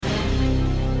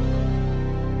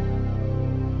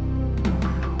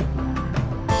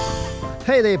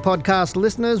Hey there, podcast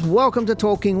listeners. Welcome to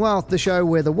Talking Wealth, the show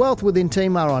where the Wealth Within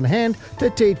team are on hand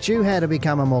to teach you how to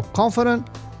become a more confident,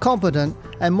 competent,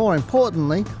 and more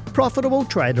importantly, profitable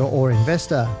trader or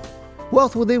investor.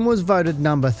 Wealth Within was voted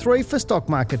number 3 for Stock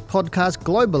Market Podcast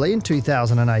globally in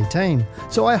 2018,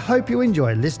 so I hope you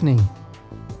enjoy listening.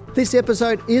 This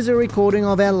episode is a recording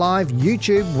of our live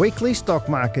YouTube weekly stock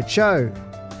market show.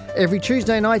 Every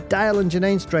Tuesday night, Dale and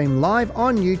Janine stream live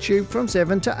on YouTube from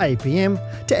 7 to 8 p.m.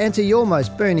 to answer your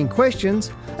most burning questions,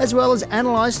 as well as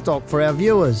analyse stock for our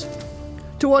viewers.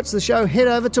 To watch the show, head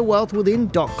over to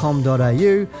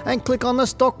wealthwithin.com.au and click on the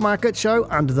Stock Market Show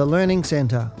under the Learning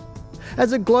Centre.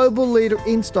 As a global leader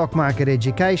in stock market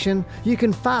education, you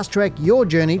can fast-track your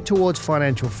journey towards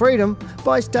financial freedom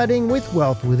by studying with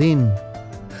Wealth Within.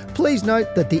 Please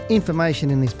note that the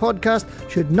information in this podcast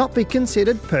should not be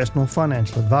considered personal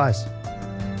financial advice.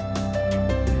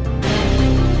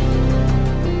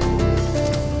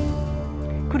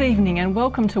 Good evening and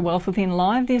welcome to Wealth Within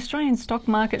Live, the Australian stock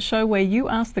market show where you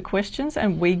ask the questions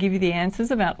and we give you the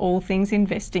answers about all things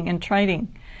investing and trading.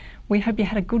 We hope you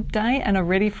had a good day and are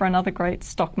ready for another great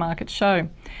stock market show.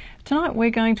 Tonight we're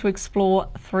going to explore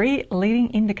 3 leading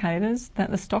indicators that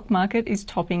the stock market is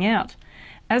topping out.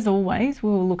 As always, we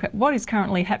will look at what is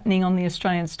currently happening on the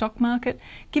Australian stock market,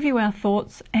 give you our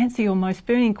thoughts, answer your most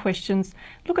burning questions,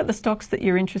 look at the stocks that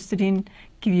you're interested in,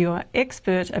 give you our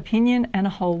expert opinion and a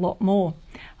whole lot more.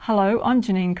 Hello, I'm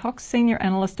Janine Cox, Senior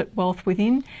Analyst at Wealth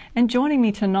Within, and joining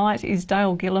me tonight is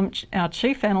Dale Gillum, our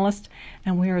Chief Analyst,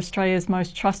 and we're Australia's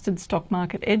most trusted stock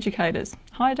market educators.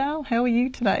 Hi Dale, how are you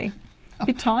today? A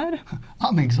bit tired?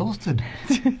 I'm exhausted.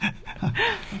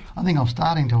 I think I'm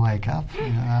starting to wake up,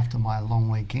 after my long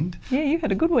weekend. Yeah, you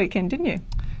had a good weekend, didn't you?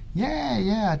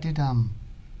 Yeah, I did.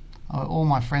 All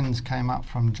my friends came up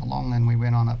from Geelong and we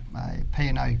went on a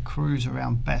P&O cruise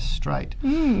around Bass Strait,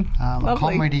 a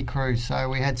comedy cruise. So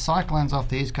we had cyclones off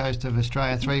the east coast of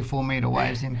Australia, 3-4 metre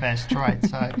waves in Bass Strait.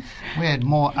 So we had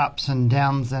more ups and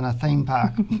downs than a theme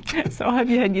park. So I hope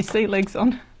you had your sea legs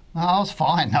on. No, I was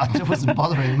fine. It wasn't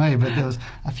bothering me, but there was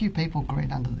a few people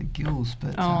green under the gills.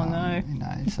 But no,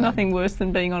 it's nothing worse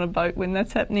than being on a boat when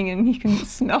that's happening and you can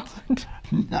smell it.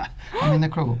 No, I mean the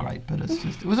crew were great, but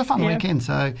it was a fun weekend.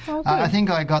 So I think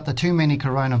I got the too many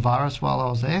coronavirus while I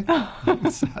was there.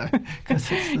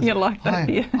 You like that?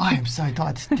 I am so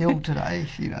tired still today.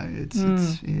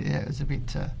 It was a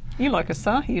bit. You like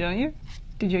Asahi, don't you?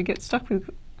 Did you get stuck with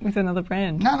another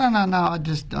brand? No.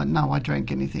 I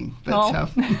drank anything. But,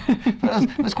 but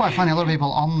it was quite funny. A lot of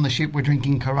people on the ship were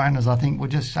drinking Coronas. I think were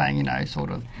just saying,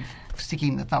 sort of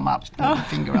sticking the thumb up, putting the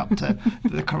finger up to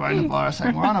the coronavirus,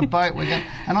 saying we're on a boat.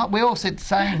 We all said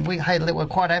saying we're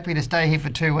quite happy to stay here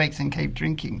for 2 weeks and keep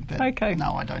drinking. But okay.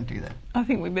 No, I don't do that. I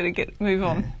think we better move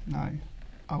on. No.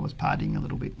 I was partying a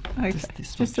little bit. Okay,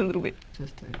 just a little bit.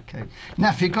 Okay.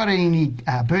 Now, if you've got any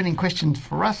burning questions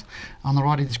for us, on the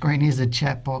right of the screen is the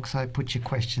chat box, so put your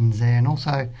questions there. And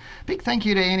also, big thank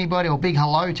you to anybody, or big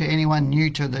hello to anyone new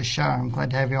to the show. I'm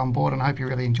glad to have you on board and I hope you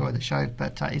really enjoy the show,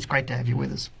 but it's great to have you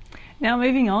with us. Now,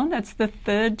 moving on, that's the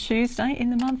 3rd Tuesday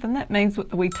in the month, and that means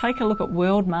we take a look at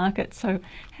world markets. So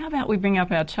how about we bring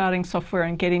up our charting software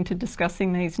and get into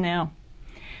discussing these now?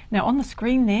 Now on the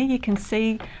screen there you can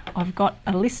see I've got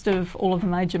a list of all of the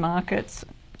major markets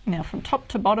now from top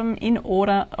to bottom in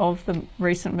order of the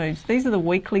recent moves. These are the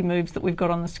weekly moves that we've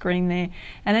got on the screen there,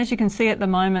 and as you can see at the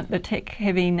moment the tech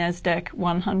heavy NASDAQ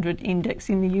 100 index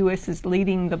in the US is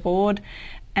leading the board,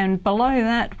 and below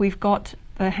that we've got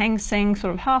the Hang Seng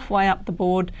sort of halfway up the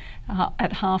board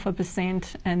at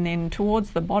 0.5%, and then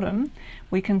towards the bottom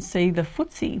we can see the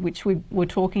FTSE, which we were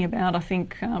talking about I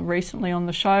think recently on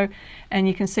the show, and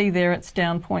you can see there it's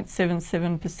down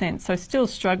 0.77%, so still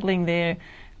struggling there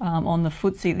on the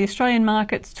FTSE. The Australian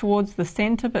market's towards the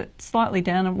centre but slightly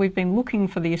down, and we've been looking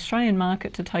for the Australian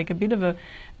market to take a bit of a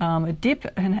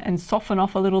dip and soften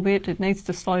off a little bit. It needs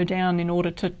to slow down in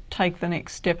order to take the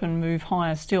next step and move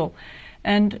higher still.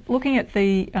 And looking at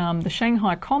the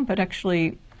Shanghai comp, it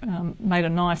actually made a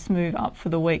nice move up for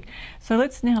the week. So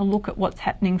let's now look at what's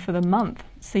happening for the month,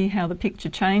 see how the picture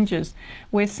changes.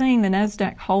 We're seeing the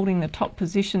NASDAQ holding the top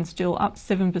position still, up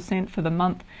 7% for the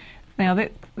month. Now the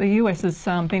US has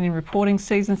been in reporting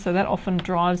season, so that often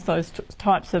drives those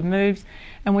types of moves.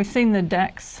 And we've seen the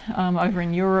DAX over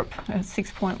in Europe at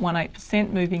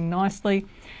 6.18%, moving nicely.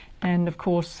 And of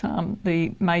course, some of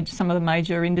the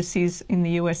major indices in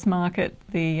the US market,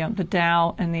 the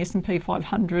Dow and the S&P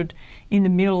 500 in the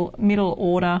middle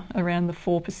order around the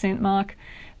 4% mark.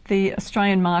 The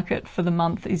Australian market for the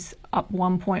month is up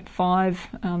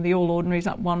 1.5, the All Ordinaries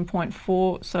up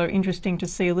 1.4, so interesting to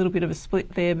see a little bit of a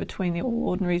split there between the All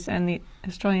Ordinaries and the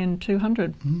Australian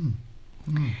 200.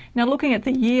 Now, looking at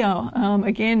the year,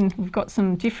 again, we've got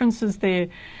some differences there.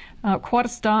 Quite a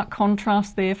stark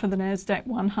contrast there for the NASDAQ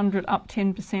 100, up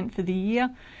 10% for the year.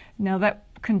 Now, that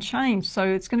can change, so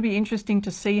it's going to be interesting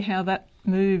to see how that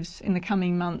moves in the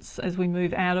coming months as we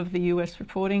move out of the US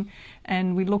reporting.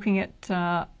 And we're looking at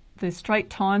the Straits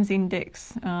Times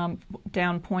Index down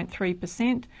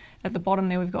 0.3%. At the bottom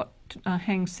there, we've got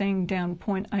Hang Seng down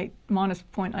minus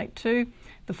 0.82.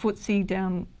 The FTSE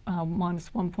down minus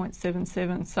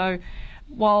 1.77. So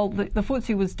while the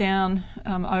FTSE was down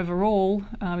overall,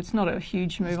 it's not a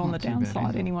huge move on the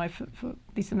downside anyway for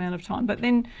this amount of time. But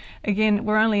then again,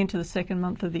 we're only into the second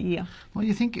month of the year. Well,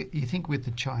 you think with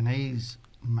the Chinese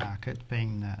market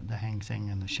being the Hang Seng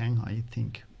and the Shanghai, you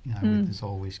think, there's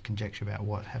always conjecture about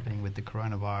what's happening with the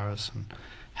coronavirus and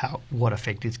what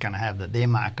effect it's going to have, that their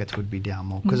markets would be down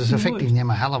more because it's affecting them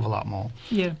a hell of a lot more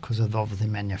because of obviously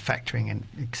manufacturing and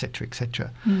et cetera, et cetera.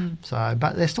 So,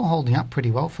 but they're still holding up pretty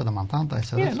well for the month, aren't they?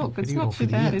 So yeah, look, it's not too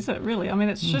bad, is it, really? I mean,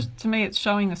 it's just, to me, it's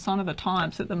showing a sign of the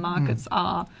times that the markets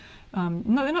are,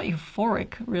 no, they're not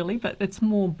euphoric, really, but it's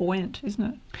more buoyant, isn't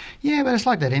it? Yeah, but it's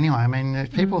like that anyway. I mean,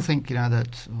 people think,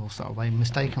 that, also they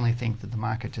mistakenly think that the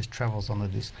market just travels on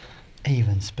this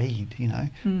even speed,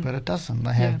 but it doesn't.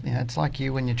 They have, it's like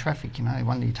you when you're traffic,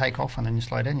 when you take off and then you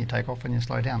slow down, you take off and you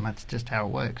slow down. That's just how it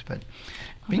works. But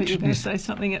I thought you were going to say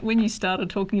something. When you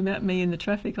started talking about me in the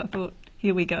traffic, I thought,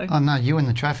 here we go. Oh, no, you in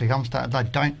the traffic.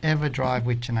 Don't ever drive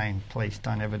with Janine. Please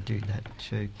don't ever do that.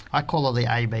 I call her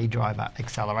the AB driver.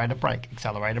 Accelerator, brake.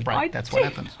 That's what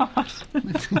happens.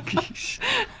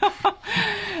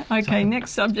 Okay,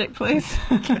 next subject, please.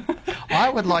 I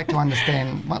would like to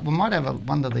understand, we might have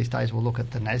one of these days we'll look at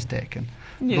the NASDAQ and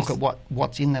look at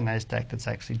what's in the NASDAQ that's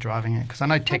actually driving it. Because I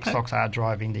know tech stocks are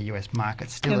driving the US market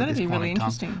still at this point in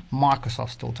time.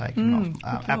 Microsoft's still taking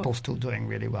off. Apple's still doing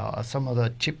really well. Some of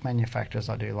the chip manufacturers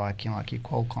I do like your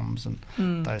Qualcomms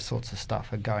and those sorts of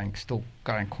stuff are still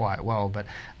going quite well. But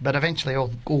eventually all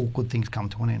good things come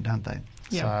to an end, don't they?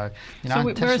 Yeah. So,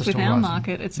 whereas with our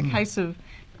market, it's a case of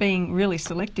being really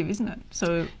selective, isn't it?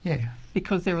 So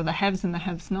because there are the haves and the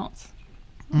have-nots.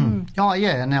 Oh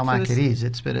yeah, and our market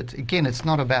is. But it's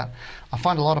not about. I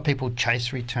find a lot of people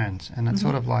chase returns, and it's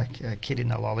sort of like a kid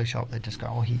in a lolly shop. They just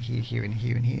go, here, and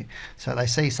here. So they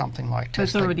see something like Tesla.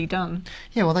 It's already done.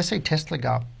 Yeah, well, they see Tesla go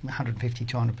up 150,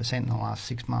 200% in the last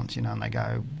 6 months, and they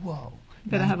go, whoa.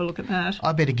 Better have a look at that.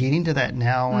 I better get into that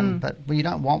now. But you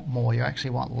don't want more. You actually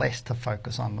want less to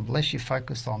focus on. The less you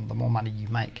focus on, the more money you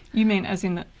make. You mean as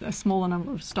in a smaller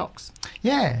number of stocks?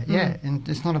 Yeah. And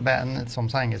it's not about, and that's what I'm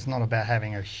saying, it's not about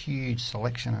having a huge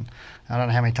selection. And I don't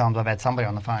know how many times I've had somebody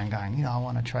on the phone going, I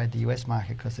want to trade the US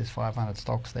market because there's 500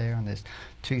 stocks there and there's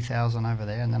 2,000 over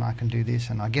there, and then I can do this.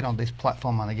 And I get on this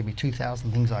platform and they give me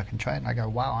 2,000 things I can trade. And I go,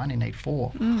 wow, I only need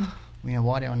 4.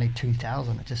 Why do I need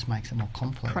 2,000? It just makes it more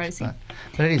complex. Crazy.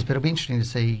 But it is. But it'll be interesting to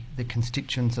see the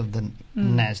constituents of the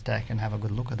NASDAQ and have a good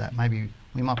look at that. Maybe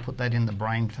we might put that in the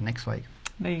brain for next week.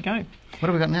 There you go. What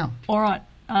have we got now? All right.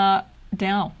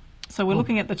 Dow. So we're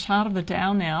looking at the chart of the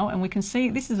Dow now, and we can see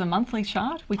this is a monthly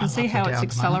chart. We can see how it's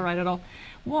accelerated off.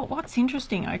 What's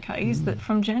interesting, is that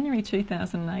from January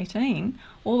 2018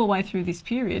 all the way through this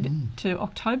period to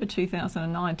October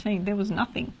 2019, there was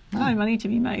nothing. No money to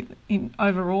be made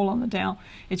overall on the Dow.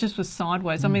 It just was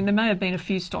sideways. I mean, there may have been a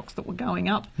few stocks that were going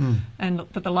up,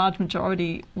 but the large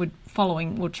majority were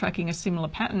tracking a similar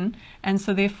pattern, and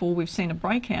so therefore we've seen a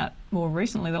breakout more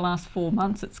recently. The last 4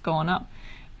 months it's gone up.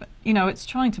 But, it's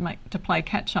trying to play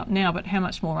catch up now, but how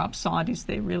much more upside is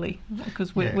there really?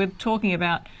 Because we're talking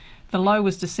about the low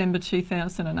was December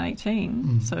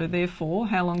 2018, so therefore,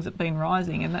 how long has it been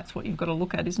rising? And that's what you've got to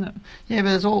look at, isn't it? Yeah, but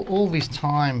there's all this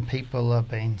time people have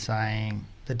been saying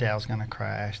the Dow's going to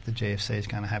crash, the GFC is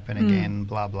going to happen again,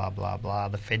 blah, blah, blah, blah.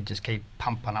 The Fed just keep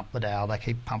pumping up the Dow, they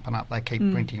keep pumping up, they keep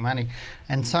printing money.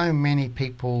 And so many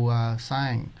people are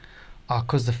saying,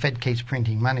 because the Fed keeps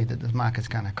printing money, that the market's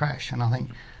going to crash. And I think...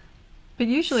 But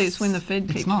usually it's when the Fed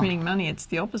keeps printing money, it's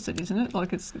the opposite, isn't it?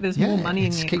 Like there's more money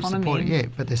in the economy.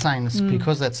 But they're saying it's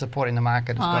because that's supporting the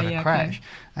market, it's got to crash. Okay.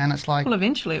 And it's like... Well,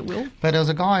 eventually it will. But there was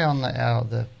a guy on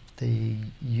the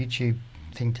YouTube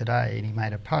thing today, and he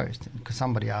made a post, because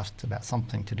somebody asked about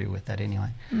something to do with that anyway.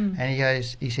 And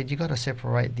he said, you've got to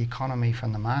separate the economy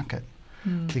from the market,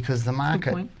 because the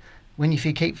market... If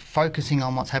you keep focusing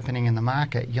on what's happening in the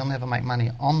market, you'll never make money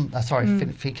on...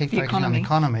 if you keep focusing on the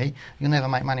economy, you'll never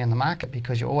make money on the market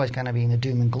because you're always going to be in the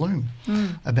doom and gloom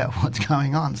about what's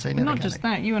going on. So not just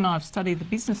that, you and I have studied the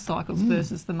business cycles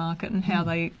versus the market and how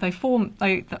they form...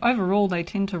 overall, they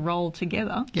tend to roll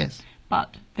together. Yes.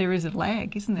 But there is a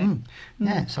lag, isn't there?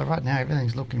 Yeah, so right now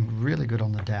everything's looking really good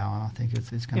on the Dow, and I think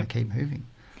it's going to keep moving.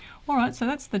 All right, so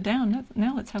that's the down.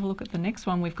 Now let's have a look at the next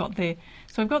one we've got there.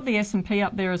 So we've got the S&P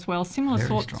up there as well. Similar Very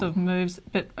sorts strong. of moves,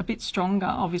 but a bit stronger,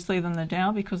 obviously, than the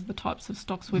Dow because of the types of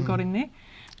stocks we've got in there.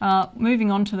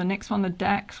 Moving on to the next one, the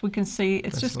DAX, we can see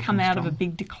it's That's just come out of a strong.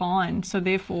 big decline. So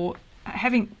therefore,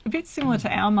 having a bit similar to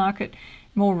our market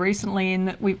more recently in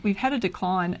that we've had a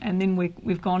decline and then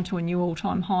we've gone to a new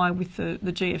all-time high with the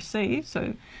GFC.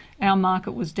 So our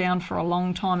market was down for a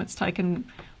long time. It's taken,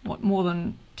 more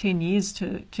than 10 years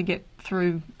to get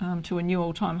through to a new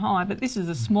all-time high. But this is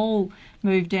a small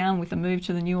move down with a move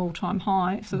to the new all-time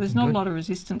high. So there's not a lot of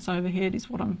resistance overhead is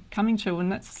what I'm coming to,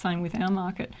 and that's the same with our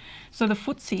market. So the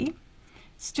FTSE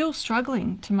still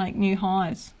struggling to make new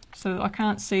highs. So I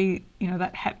can't see,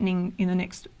 that happening in the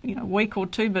next, week or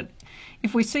two. But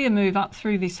if we see a move up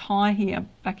through this high here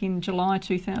back in July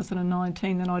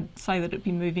 2019, then I'd say that it'd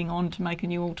be moving on to make a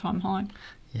new all-time high.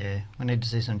 Yeah, we need to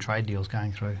see some trade deals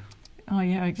going through. Oh,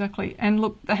 yeah, exactly. And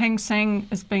look, the Hang Seng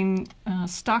has been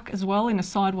stuck as well in a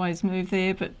sideways move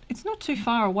there, but it's not too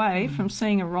far away from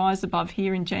seeing a rise above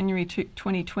here in January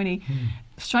 2020.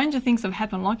 Stranger things have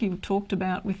happened, like you talked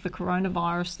about with the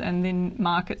coronavirus and then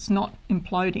markets not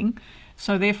imploding.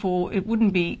 So therefore, it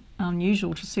wouldn't be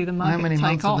unusual to see the market How many take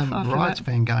months off have the after riots that.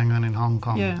 been going on in Hong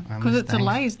Kong? Yeah, because it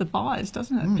delays the buys,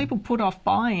 doesn't it? People put off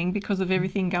buying because of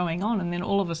everything going on, and then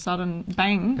all of a sudden,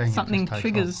 bang, Bang, it something just takes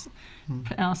triggers.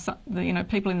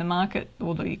 People in the market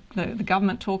or the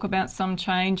government talk about some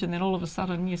change, and then all of a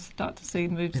sudden you start to see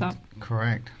moves up.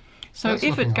 Correct. So That's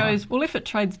if it looking goes, if it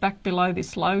trades back below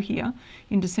this low here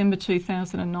in December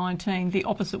 2019, the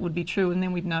opposite would be true, and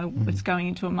then we'd know it's going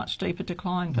into a much deeper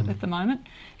decline. But at the moment,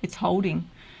 it's holding.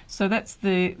 So that's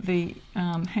the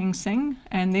Hang Seng,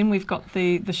 and then we've got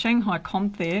the Shanghai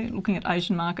Comp there, looking at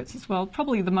Asian markets as well.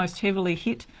 Probably the most heavily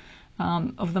hit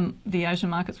of the Asian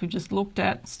markets we've just looked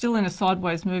at. Still in a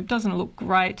sideways move, doesn't look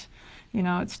great.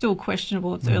 It's still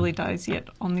questionable. It's early days yet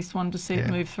on this one to see it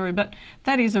move through. But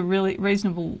that is a really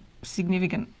reasonable,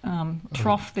 significant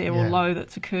trough there or low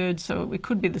that's occurred. So it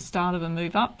could be the start of a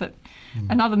move up. But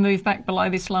another move back below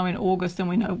this low in August, and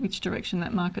we know which direction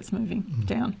that market's moving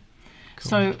down. Cool.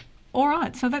 So, all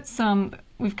right. So that's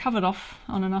we've covered off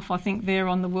on enough, I think, there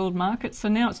on the world market. So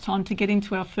now it's time to get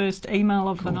into our first email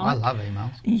of the night. I love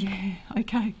emails. Yeah,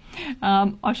 okay.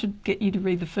 I should get you to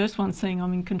read the first one, seeing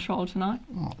I'm in control tonight.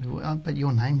 Oh, but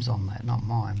your name's on that, not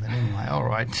mine. But anyway, all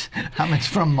right. It's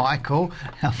from Michael.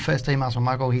 Our first email's from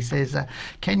Michael. He says,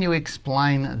 can you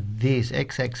explain this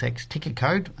XXX ticker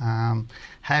code?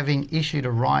 Having issued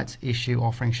a rights issue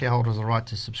offering shareholders the right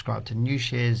to subscribe to new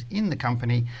shares in the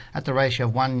company at the ratio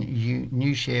of one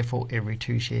new share for every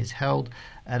 2 shares held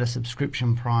at a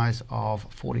subscription price of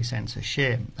 40 cents a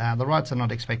share. The rights are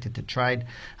not expected to trade.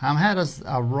 How does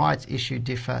a rights issue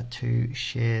differ to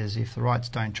shares? If the rights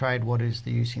don't trade, what is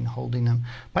the use in holding them?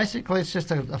 Basically, it's just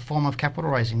a form of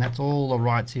capital raising. That's all the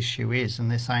rights issue is.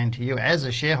 And they're saying to you, as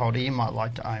a shareholder, you might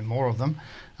like to own more of them.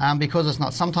 Because it's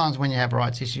not, sometimes when you have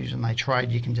rights issues and they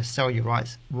trade, you can just sell your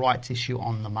rights issue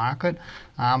on the market.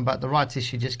 But the rights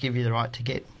issue just give you the right to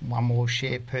get one more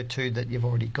share per 2 that you've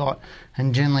already got.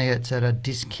 And generally it's at a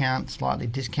discount, slightly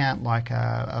discount, like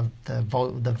what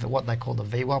they call the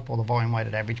VWAP, or the volume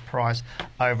weighted average price,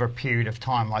 over a period of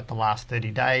time. Like the last 30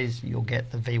 days, you'll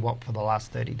get the VWAP for the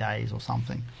last 30 days or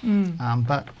something.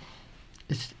 But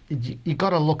you've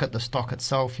got to look at the stock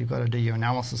itself. You've got to do your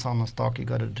analysis on the stock. You've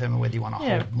got to determine whether you want to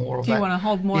hold more of that. Do you want to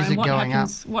hold more? Is and it going up?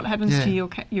 What happens to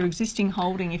your existing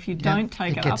holding if you don't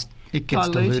take it up? It gets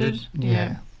diluted.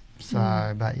 Yeah. So,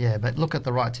 but look at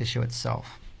the rights issue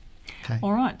itself. Okay.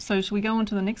 All right. So should we go on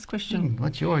to the next question?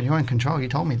 You're in control. You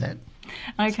told me that.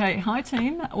 Okay, hi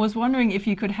team. I was wondering if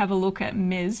you could have a look at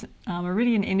MES,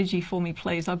 Meridian Energy for me,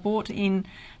 please. I bought in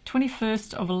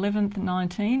 21st of 11th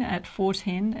 19 at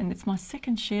 410, and it's my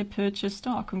second share purchase.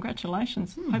 Oh,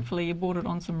 congratulations. Hopefully you bought it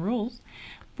on some rules.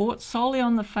 Bought solely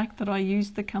on the fact that I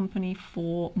used the company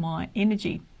for my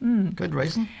energy. Good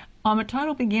reason. I'm a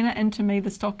total beginner, and to me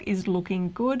the stock is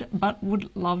looking good, but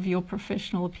would love your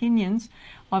professional opinions.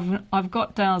 I've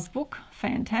got Dale's book,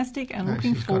 fantastic, and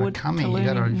looking forward to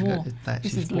learning more.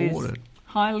 This is Liz.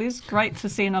 Hi Liz, great to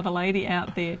see another lady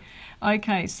out there.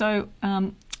 Okay, so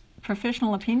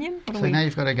professional opinion. Now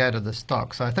you've got to go to the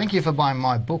stock. So thank you for buying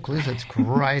my book, Liz. It's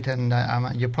great, and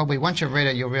you probably, once you've read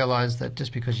it, you'll realise that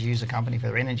just because you use a company for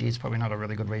their energy, it's probably not a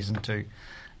really good reason to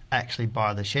actually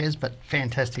buy the shares. But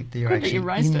fantastic that you're actually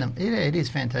in them. Yeah, it is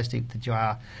fantastic that you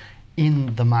are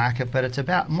in the market, but it's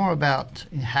more about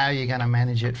how you're going to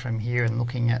manage it from here, and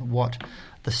looking at what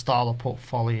the style of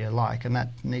portfolio you like, and that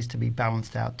needs to be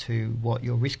balanced out to what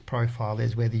your risk profile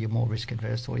is, whether you're more risk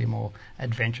adverse or you're more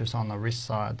adventurous on the risk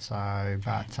side. So,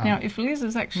 but now, if Liz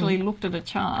has actually looked at a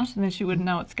chart, then she would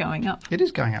know it's going up. It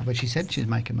is going up, but she said she's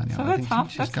making money so on it.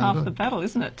 That's half the battle,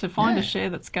 isn't it? To find a share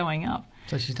that's going up.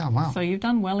 So she's done well. So you've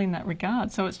done well in that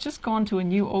regard. So it's just gone to a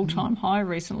new all-time high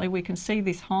recently. We can see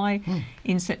this high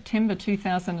in September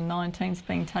 2019 has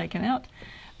been taken out.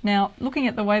 Now, looking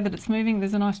at the way that it's moving,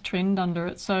 there's a nice trend under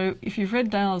it. So if you've read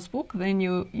Dale's book, then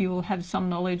you will have some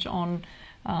knowledge on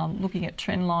looking at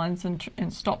trend lines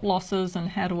and stop losses and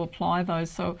how to apply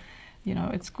those. So, you know,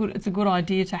 it's good. It's a good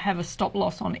idea to have a stop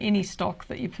loss on any stock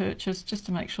that you purchase, just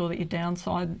to make sure that your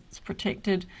downside is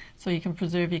protected, so you can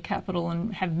preserve your capital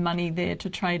and have money there to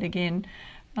trade again.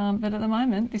 But at the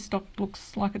moment, this stock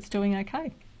looks like it's doing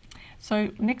okay. So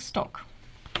next stock.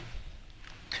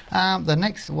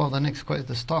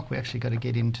 The stock, we actually got to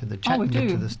get into the chat and get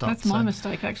to the stock. That's my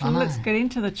mistake, actually. Let's get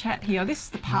into the chat here. This is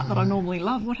the part that I normally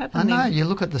love. What happened I know, you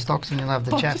look at the stocks and you love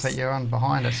the chat, but you're on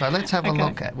behind it. So let's have a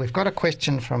look at, we've got a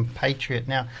question from Patriot.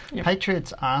 Now,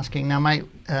 Patriot's asking, now mate,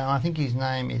 I think his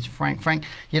name is Frank. Frank,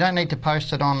 you don't need to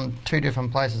post it on two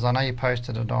different places. I know you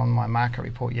posted it on my market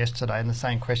report yesterday, and the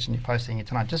same question you're posting it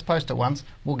tonight. Just post it once,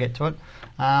 we'll get to it.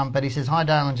 But he says, hi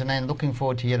Dale and Janine, looking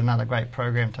forward to yet another great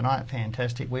program tonight.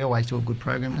 Fantastic. We always do a good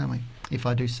program, don't we? If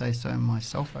I do say so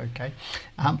myself, okay.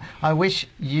 I wish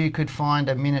you could find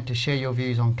a minute to share your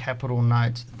views on capital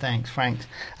notes. Thanks, Frank.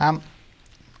 I'm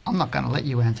not going to let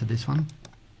you answer this one,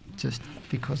 just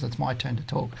because it's my turn to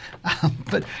talk.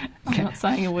 But I'm not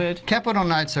saying a word. Capital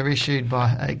notes are issued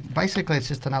by, basically it's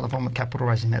just another form of capital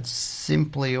raising. That's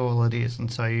simply all it is.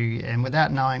 And so, and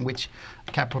without knowing which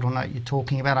capital note you're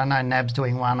talking about, I know NAB's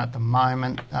doing one at the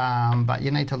moment, but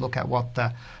you need to look at what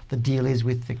the deal is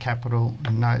with the capital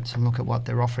notes and look at what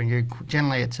they're offering you.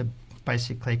 Generally,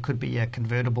 basically it could be a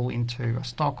convertible into a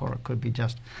stock, or it could be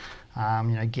just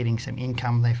getting some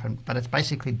income there but it's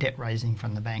basically debt raising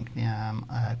from the bank.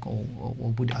 I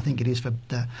think it is for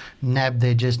the NAB.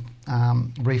 They're just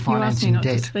refinancing you asked me not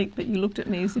debt. To speak, but you looked at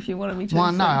me as if you wanted me to.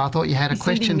 Well, no, I thought you had a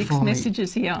question for me. Mixed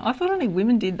messages here. I thought only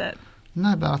women did that.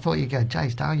 No, but I thought you'd go,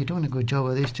 Jace, Dale, you're doing a good job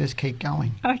of this, just keep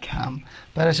going. Okay.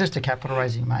 But it's just a capital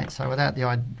raising, mate, so without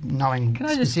knowing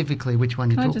specifically which one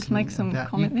you're talking about. Can I just make some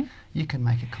comment there? You can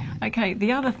make a comment. Okay,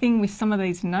 the other thing with some of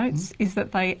these notes is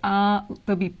that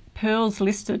there'll be pearls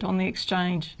listed on the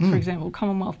exchange, for example,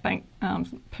 Commonwealth Bank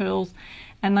pearls,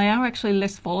 and they are actually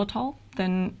less volatile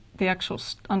than the actual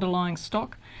underlying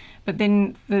stock. But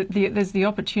then there's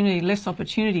less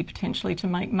opportunity potentially to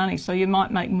make money. So you might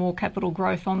make more capital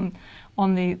growth on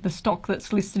the stock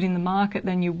that's listed in the market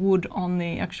than you would on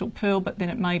the actual pearl, but then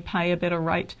it may pay a better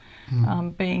rate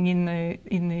being in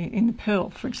the pearl,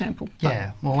 for example.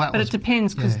 But it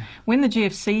depends, because when the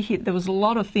GFC hit, there was a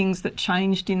lot of things that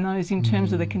changed in those in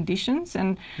terms of the conditions,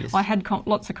 and I had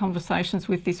lots of conversations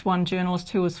with this one journalist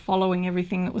who was following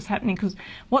everything that was happening, because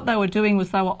what they were doing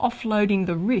was they were offloading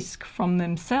the risk from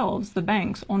themselves, the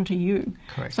banks, onto you.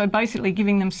 Correct. So basically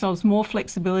giving themselves more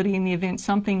flexibility in the event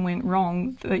something went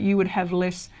wrong, that you would have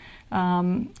less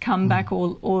comeback,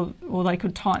 or they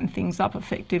could tighten things up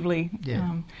effectively.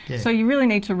 So you really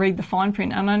need to read the fine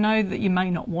print, and I know that you may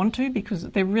not want to, because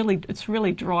it's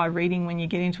really dry reading when you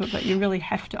get into it, but you really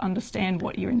have to understand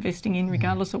what you're investing in,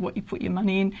 regardless of what you put your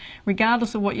money in,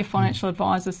 regardless of what your financial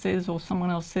advisor says or someone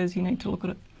else says. You need to look at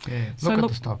it. Look at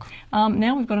the stock.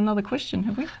 Now we've got another question,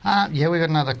 have we? We've got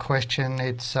another question.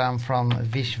 It's from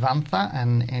Vishvantha,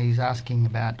 and he's asking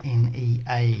about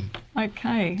NEA.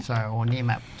 Okay. Or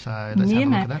NEARMAP. So let's have a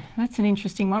look at that. That's an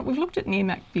interesting one. We've looked at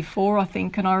NEARMAP before, I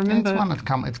think, and I remember... It's one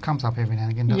that comes up every now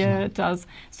and again, doesn't it? Yeah, it does.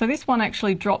 So this one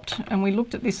actually dropped, and we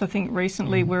looked at this, I think,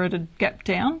 recently, where it had gapped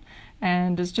down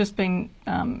and has just been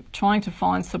trying to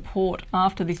find support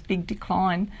after this big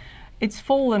decline. It's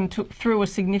fallen through a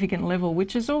significant level,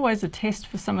 which is always a test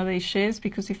for some of these shares,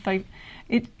 because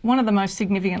one of the most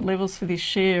significant levels for this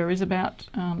share is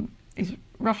is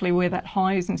roughly where that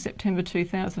high is in September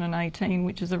 2018,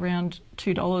 which is around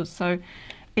 $2. So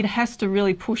it has to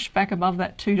really push back above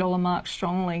that $2 mark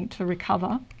strongly to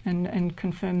recover and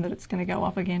confirm that it's going to go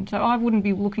up again. So I wouldn't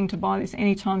be looking to buy this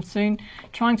anytime soon.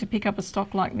 Trying to pick up a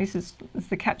stock like this is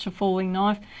the catch a falling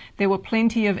knife. There were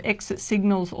plenty of exit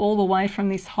signals all the way from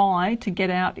this high to get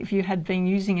out. If you had been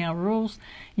using our rules,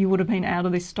 you would have been out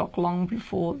of this stock long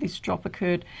before this drop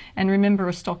occurred. And remember,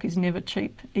 a stock is never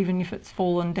cheap, even if it's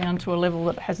fallen down to a level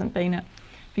that it hasn't been at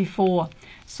before.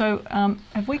 So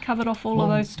have we covered off all of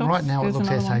those stocks? Right now it looks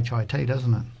SHIT,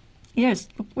 doesn't it? Yes,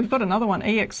 we've got another one.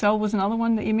 EXL was another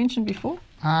one that you mentioned before.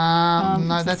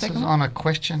 No, that's on a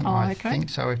question, I okay. think.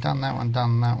 So we've done that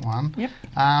one, Yep.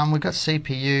 We've got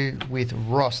CPU with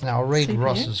Ross. Now, I'll read CPU.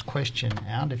 Ross's question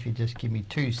out if you just give me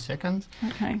 2 seconds.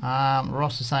 Okay.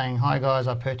 Ross is saying, hi guys,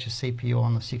 I purchased CPU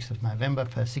on the 6th of November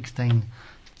for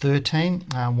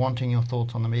 16.13. Wanting your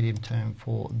thoughts on the medium term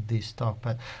for this stock.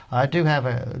 But I do have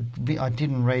I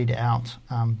didn't read out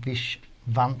Vish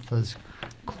Vantha's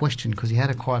question because he had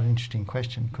a quite interesting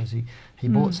question because he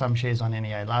bought some shares on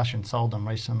NEA last year and sold them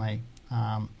recently,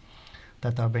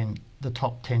 that they've been the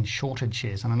top 10 shorted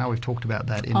shares. And I know we've talked about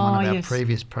that in one of our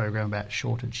previous program about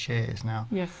shorted shares. Now,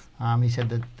 he said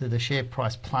that the share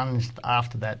price plunged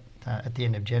after that at the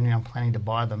end of January. I'm planning to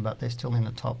buy them, but they're still in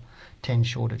the top 10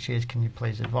 shorted shares. Can you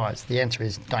please advise? The answer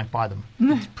is don't buy them.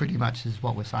 It's pretty much is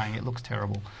what we're saying. It looks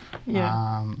terrible.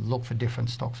 Look for different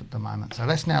stocks at the moment. So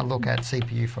let's now look at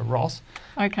CPU for Ross.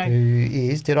 Okay. Who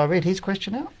is, did I read his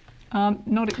question out?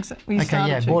 Not exactly.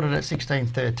 Okay, bought it at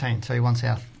 16.13, so he wants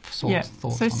our thoughts.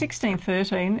 So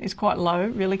 16.13 is quite low,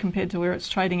 really, compared to where it's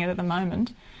trading at the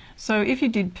moment. So if you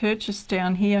did purchase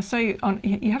down here, so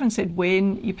you haven't said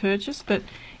when you purchased, but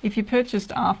if you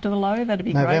purchased after the low, that'd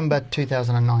be November great.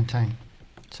 2019.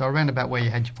 So around about where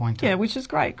you had your point. Yeah, which is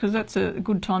great because that's a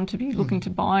good time to be looking to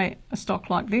buy a stock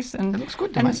like this. And it looks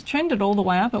good to and me. It's trended all the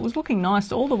way up. It was looking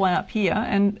nice all the way up here,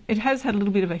 and it has had a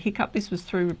little bit of a hiccup. This was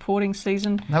through reporting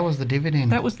season. That was the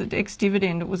dividend. That was the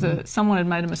ex-dividend. It was someone had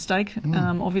made a mistake,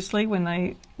 obviously, when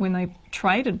they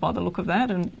traded by the look of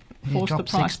that and forced the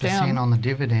price down. 6% on the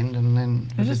dividend, and then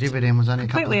the dividend was only a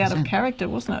couple of completely percent. out of character,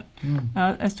 wasn't it,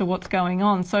 as to what's going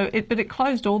on. So, but it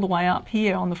closed all the way up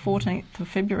here on the 14th of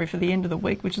February for the end of the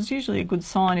week, which is usually a good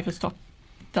sign if a stock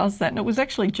does that. And it was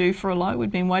actually due for a low.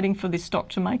 We'd been waiting for this stock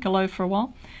to make a low for a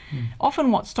while.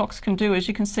 Often what stocks can do, as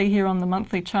you can see here on the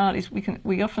monthly chart, is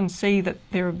we often see that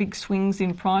there are big swings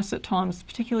in price at times,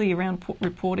 particularly around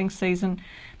reporting season,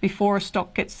 before a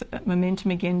stock gets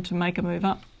momentum again to make a move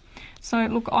up. So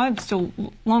look, I'm still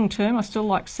long term. I still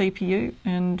like CPU,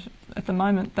 and at the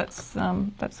moment, that's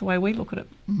the way we look at it.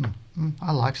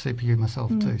 I like CPU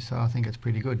myself too, so I think it's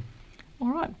pretty good.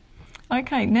 All right,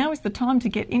 okay. Now is the time to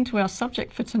get into our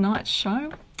subject for tonight's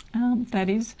show. That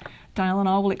is, Dale and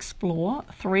I will explore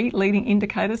 3 leading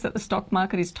indicators that the stock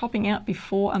market is topping out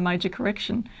before a major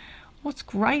correction. What's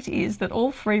great is that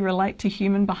all 3 relate to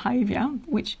human behaviour,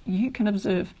 which you can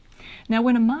observe. Now,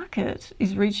 when a market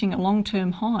is reaching a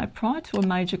long-term high prior to a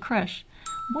major crash,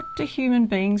 what do human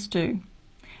beings do?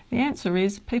 The answer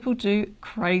is people do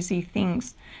crazy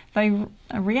things. They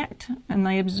react and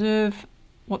they observe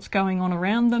what's going on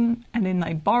around them, and then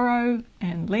they borrow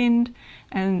and lend,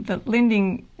 and the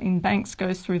lending in banks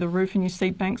goes through the roof, and you see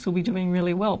banks will be doing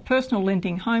really well. Personal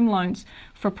lending, home loans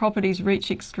for properties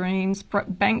reach extremes.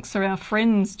 Banks are our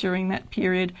friends during that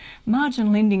period.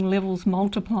 Margin lending levels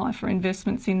multiply for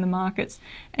investments in the markets,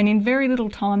 and in very little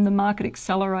time the market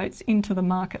accelerates into the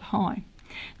market high.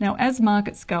 Now, as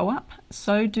markets go up,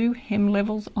 so do hem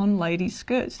levels on ladies'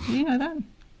 skirts. Did you know that?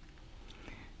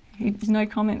 There's no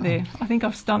comment there. I think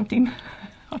I've stumped him.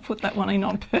 I put that one in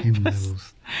on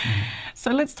purpose.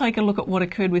 So let's take a look at what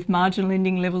occurred with margin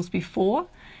lending levels before,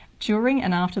 during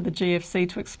and after the GFC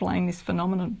to explain this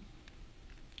phenomenon.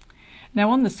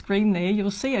 Now on the screen there, you'll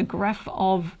see a graph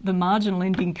of the margin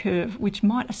lending curve, which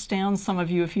might astound some of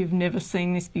you if you've never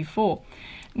seen this before.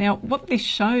 Now what this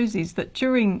shows is that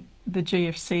during the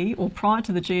GFC, or prior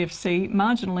to the GFC,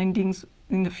 margin lendings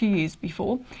in the few years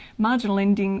before, margin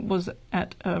lending was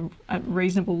at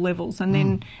reasonable levels, and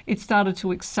then it started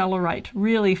to accelerate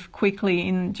really quickly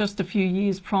in just a few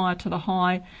years prior to the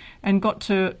high, and got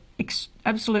to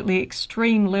absolutely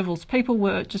extreme levels. People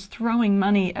were just throwing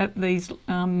money at these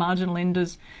margin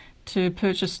lenders to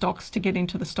purchase stocks to get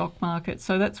into the stock market.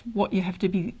 So that's what you have to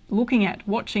be looking at,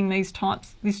 watching this type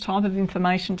of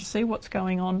information to see what's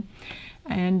going on.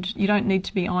 And you don't need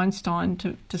to be Einstein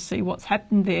to see what's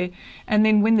happened there. And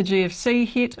then when the GFC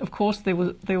hit, of course, there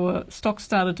were stocks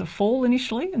started to fall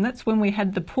initially, and that's when we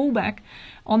had the pullback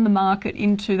on the market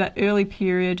into that early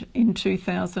period in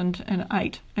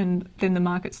 2008, and then the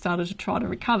market started to try to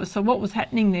recover. So what was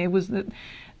happening there was that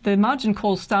the margin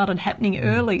calls started happening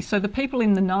early, so the people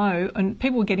in the know, and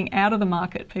people were getting out of the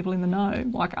market, people in the know,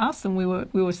 like us, and we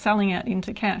were selling out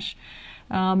into cash.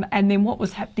 And then what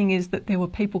was happening is that there were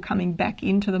people coming back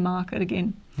into the market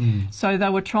again. So they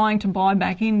were trying to buy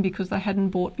back in because they hadn't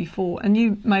bought before. And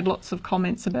you made lots of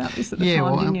comments about this at the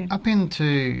time, didn't you?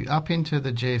 Up into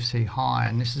the GFC high,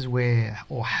 and this is where,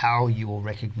 or how you will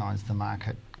recognise the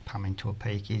market coming to a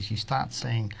peak, is you start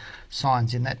seeing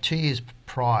signs in that 2 years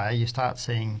prior. You start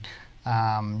seeing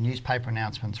newspaper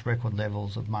announcements, record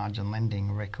levels of margin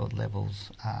lending, record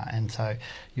levels, and so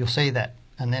you'll see that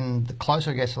And then the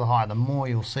closer it gets to the high, the more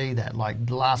you'll see that. Like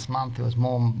last month, there was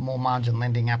more margin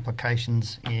lending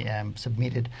applications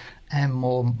submitted and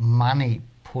more money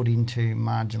put into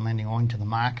margin lending or into the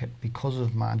market because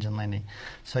of margin lending.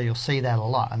 So you'll see that a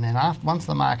lot. And then once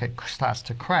the market starts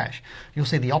to crash, you'll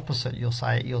see the opposite. You'll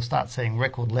start seeing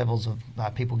record levels of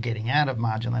people getting out of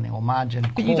margin lending or margin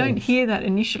calls. But you don't hear that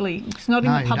initially. It's not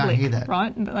in the public, you don't hear that.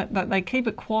 Right? They keep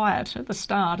it quiet at the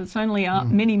start. It's only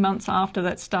many months after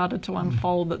that started to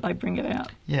unfold that they bring it out.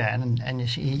 Yeah, and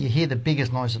you hear the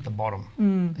biggest noise at the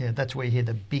bottom. Yeah, that's where you hear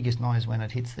the biggest noise when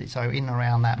it hits so in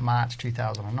around that March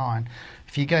 2009.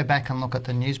 If you go back and look at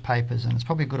the newspapers, and it's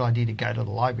probably a good idea to go to the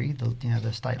library,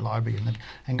 the state library,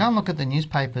 and go and look at the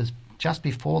newspapers just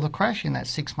before the crash, in that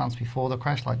 6 months before the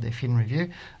crash, like the Fin Review,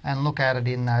 and look at it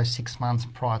in those 6 months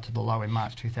prior to the low in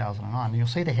March 2009. And you'll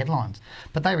see the headlines.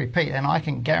 But they repeat, and I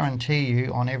can guarantee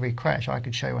you on every crash, I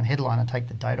could show you a headline and take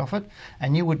the date off it,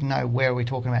 and you would know where we're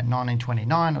talking about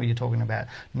 1929, or you're talking about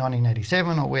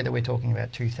 1987, or whether we're talking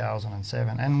about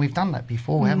 2007. And we've done that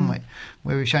before, haven't we?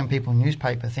 Where we've shown people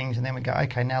newspaper things, and then we go,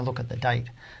 okay, now look at the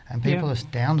date. And people are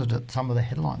astounded at some of the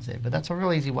headlines there. But that's a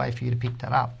real easy way for you to pick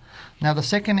that up. Now, the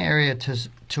second area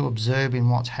to observe in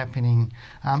what's happening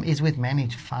is with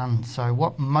managed funds. So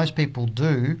what most people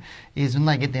do is when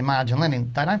they get their margin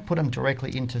lending, they don't put them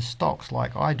directly into stocks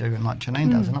like I do and like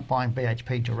Janine does. They're not buying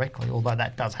BHP directly, although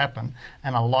that does happen.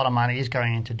 And a lot of money is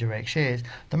going into direct shares.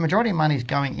 The majority of money is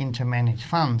going into managed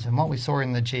funds. And what we saw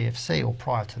in the GFC or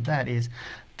prior to that is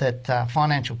that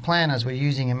financial planners were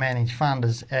using a managed fund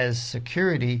as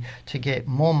security to get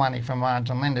more money from a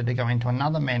margin lender to go into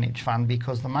another managed fund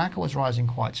because the market was rising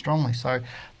quite strongly. So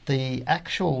the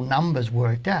actual numbers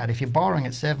worked out. If you're borrowing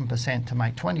at 7% to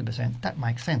make 20%, that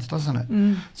makes sense, doesn't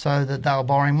it? So that they were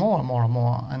borrowing more and more and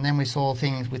more. And then we saw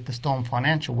things with the Storm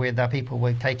Financial where the people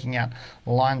were taking out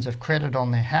lines of credit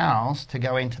on their house to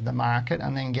go into the market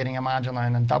and then getting a margin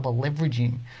loan and double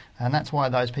leveraging. And that's why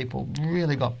those people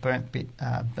really got burnt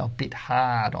a bit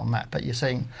hard on that. But you're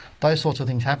seeing those sorts of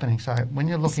things happening. So when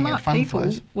you're looking at fund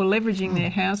flows... Smart people were leveraging their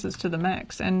houses to the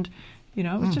max. And, you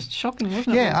know, it was just shocking,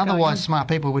 wasn't it? Yeah, otherwise smart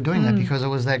people were doing that because it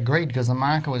was that greed, because the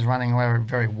market was running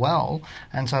very well.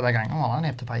 And so they're going, I don't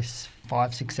have to pay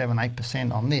 5, 6, 7,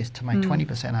 8% on this to make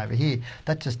 20% over here.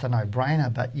 That's just a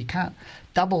no-brainer. But you can't...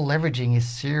 Double leveraging is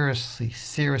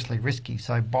seriously risky.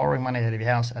 So borrowing money out of your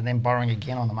house and then borrowing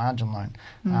again on the margin loan.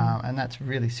 And that's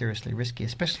really seriously risky,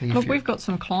 especially if we've got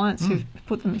some clients who've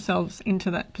put themselves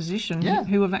into that position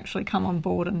who have actually come on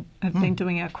board and have been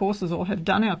doing our courses or have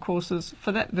done our courses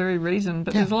for that very reason.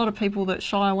 But there's a lot of people that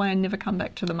shy away and never come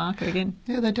back to the market again.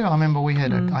 Yeah, they do. I remember we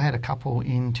had I had a couple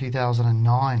in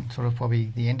 2009, sort of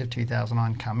probably the end of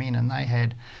 2009, come in, and they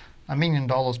had $1 million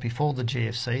before the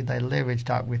GFC. They leveraged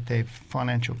up with their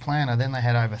financial planner. Then they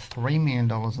had over $3 million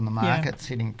in the market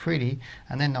sitting pretty,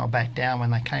 and then they were back down.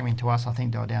 When they came into us, I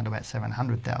think they were down to about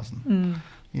 700,000.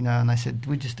 You know, and they said,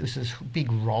 this is a big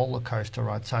roller coaster,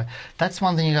 right? So that's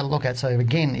one thing you got to look at. So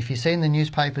again, if you see in the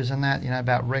newspapers and that,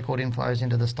 about record inflows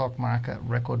into the stock market,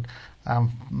 record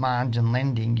margin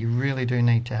lending, you really do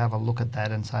need to have a look at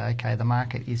that and say, okay, the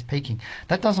market is peaking.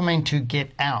 That doesn't mean to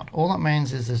get out. All it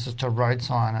means is there's just a road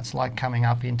sign. It's like coming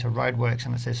up into roadworks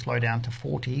and it says slow down to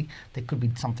 40. There could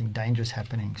be something dangerous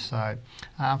happening. So,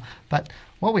 but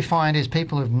what we find is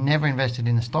people who've never invested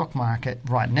in the stock market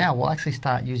right now will actually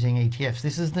start using ETFs.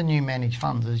 This is the new managed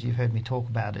funds, as you've heard me talk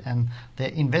about it, and they're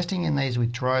investing in these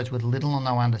with droves with little or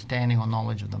no understanding or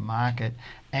knowledge of the market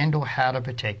and or how to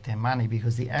protect their money,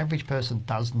 because the average person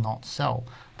does not sell.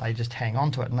 They just hang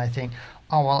on to it and they think,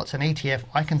 oh, well, it's an ETF,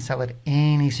 I can sell it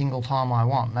any single time I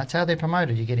want. And that's how they're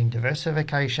promoted. You're getting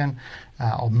diversification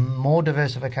or more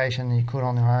diversification than you could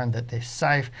on their own, that they're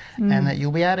safe and that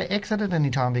you'll be able to exit at any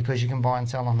time because you can buy and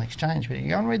sell on the exchange. But if you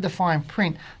go and read the fine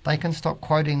print, they can stop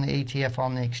quoting the ETF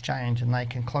on the exchange and they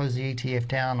can close the ETF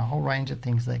down, a whole range of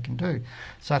things they can do.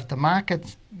 So if the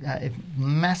markets, if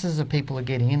masses of people are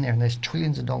getting in there, and there's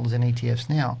trillions of dollars in ETFs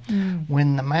now,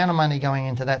 when the amount of money going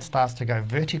into that starts to go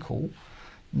vertical,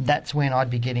 that's when I'd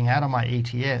be getting out of my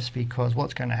ETFs, because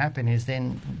what's going to happen is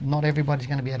then not everybody's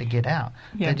going to be able to get out.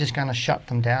 They're just going to shut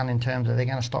them down in terms of they're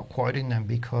going to stop quoting them,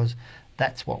 because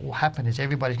that's what will happen is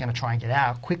everybody's going to try and get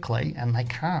out quickly and they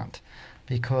can't,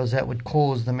 because that would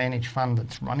cause the managed fund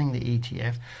that's running the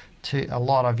ETF to a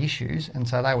lot of issues, and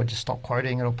so they would just stop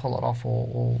quoting it or pull it off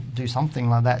or do something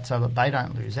like that so that they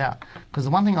don't lose out. Because the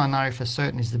one thing I know for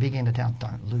certain is the big end of town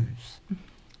don't lose.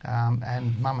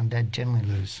 And mum and dad generally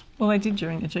lose. Well, they did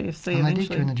during the GFC and eventually. They did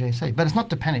during the GFC. But it's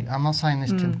not to panic. I'm not saying this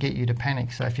to get you to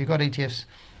panic. So if you've got ETFs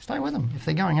stay with them. If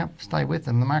they're going up, stay with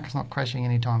them. The market's not crashing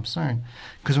anytime soon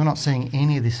because we're not seeing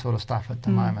any of this sort of stuff at the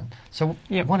moment. So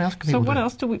what else can people do? So what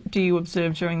else do you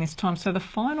observe during this time? So the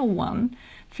final one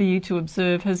for you to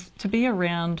observe has to be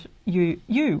around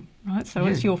you, right? So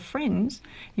it's your friends,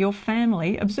 your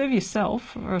family. Observe yourself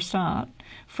for a start,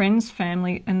 friends,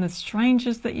 family, and the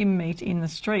strangers that you meet in the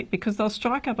street, because they'll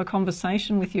strike up a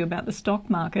conversation with you about the stock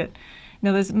market.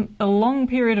 Now, there's a long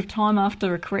period of time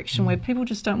after a correction where people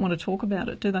just don't want to talk about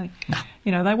it, do they? No.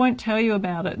 You know, they won't tell you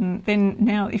about it. And then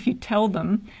now if you tell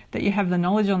them that you have the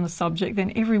knowledge on the subject,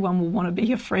 then everyone will want to be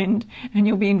your friend and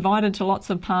you'll be invited to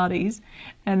lots of parties.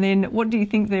 And then what do you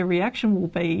think their reaction will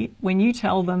be when you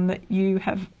tell them that you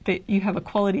have a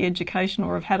quality education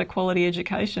or have had a quality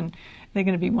education? They're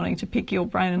going to be wanting to pick your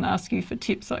brain and ask you for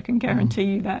tips, I can guarantee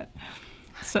you that.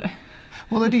 So...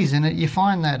 Well, it is, and you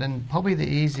find that, and probably the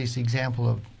easiest example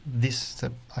of this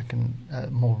that I can,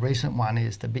 more recent one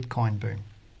is the Bitcoin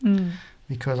boom.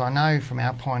 Because I know from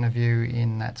our point of view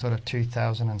in that sort of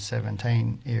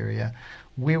 2017 area,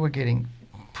 we were getting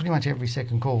pretty much every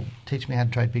second call, teach me how to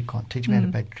trade Bitcoin, teach me how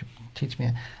to teach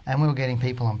me, and we were getting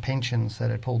people on pensions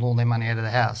that had pulled all their money out of the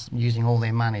house, using all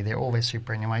their money, all their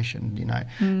superannuation,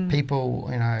 people,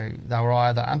 they were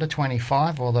either under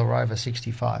 25 or they were over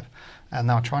 65. And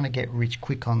they were trying to get rich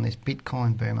quick on this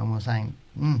Bitcoin boom, and we're saying,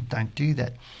 don't do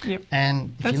that. Yep.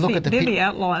 And if you look at they're the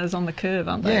outliers on the curve,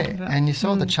 aren't they? Yeah, and you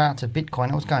saw the charts of Bitcoin,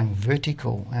 it was going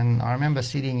vertical. And I remember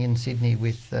sitting in Sydney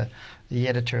with the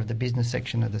editor of the business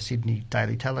section of the Sydney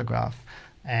Daily Telegraph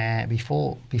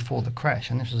before the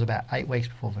crash, and this was about 8 weeks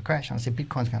before the crash, and I said,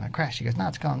 Bitcoin's going to crash. He goes, no,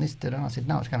 it's going this, and I said,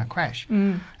 no, it's going to crash.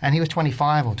 And he was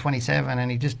 25 or 27,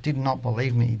 and he just did not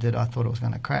believe me that I thought it was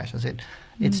going to crash. I said,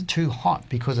 it's too hot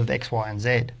because of X, Y, and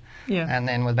Z. Yeah. And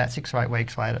then with about 6 or 8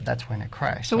 weeks later, that's when it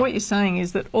crashed. So what you're saying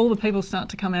is that all the people start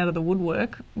to come out of the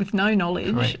woodwork with no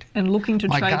knowledge and looking to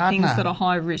trade things that are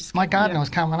high risk. My gardener was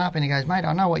coming up and he goes, mate,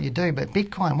 I know what you do, but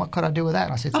Bitcoin, what could I do with that?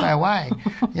 And I said, stay away.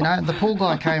 The pool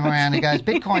guy came around and he goes,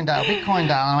 Bitcoin Dale. And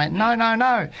I went,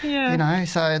 no. Yeah.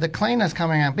 So the cleaner's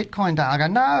coming around, Bitcoin Dale. I go,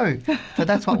 no. But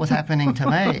that's what was happening to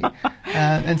me.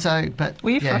 Were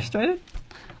you frustrated?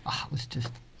 Oh, it was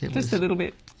just... Just a little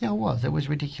bit. Yeah, it was. It was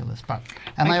ridiculous.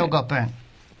 They all got burnt.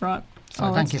 Right.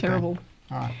 So that's terrible.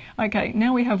 All right. Okay,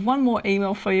 now we have one more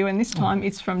email for you, and this time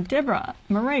it's from Deborah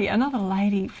Marie, another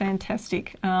lady,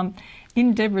 fantastic.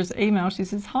 In Deborah's email, she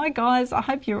says, hi guys, I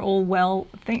hope you're all well.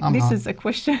 This is a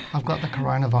question. I've got the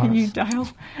coronavirus. You, Dale?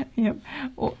 Yep.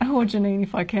 Or Janine,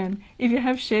 if I can. If you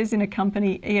have shares in a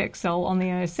company, EXL, on the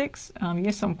ASX,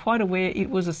 yes, I'm quite aware it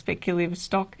was a speculative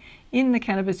stock in the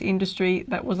cannabis industry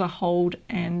that was a hold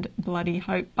and bloody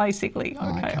hope, basically.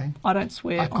 Okay. I don't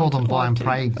swear. I call them buy and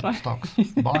pray stocks.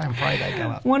 Buy and pray they go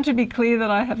up. Want to be clear that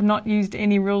I have not used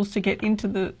any rules to get into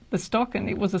the stock, and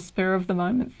it was a spur of the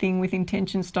moment thing with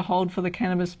intentions to hold for the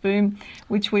cannabis boom,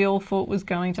 which we all thought was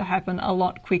going to happen a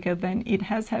lot quicker than it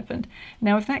has happened.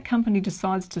 Now, if that company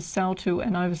decides to sell to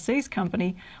an overseas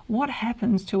company, what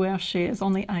happens to our shares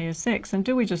on the ASX, and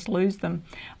do we just lose them?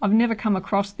 I've never come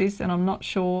across this, and I'm not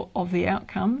sure of the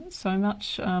outcome so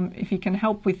much. If you can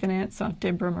help with an answer,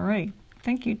 Deborah Marie.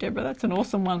 Thank you, Deborah. That's an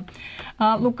awesome one.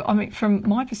 Look, I mean, from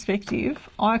my perspective,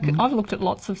 I've looked at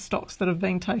lots of stocks that have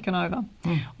been taken over.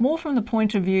 More from the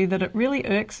point of view that it really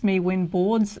irks me when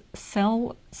boards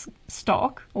sell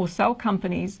stock or sell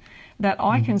companies that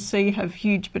I can see have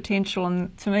huge potential,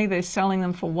 and to me they're selling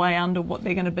them for way under what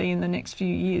they're going to be in the next few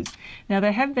years. Now,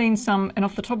 there have been some, and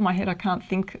off the top of my head I can't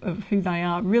think of who they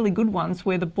are, really good ones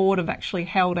where the board have actually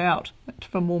held out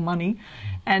for more money,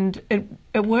 and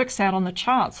it works out on the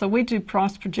chart. So we do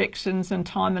price projections and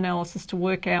time analysis to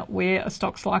work out where a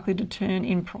stock's likely to turn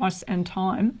in price and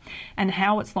time and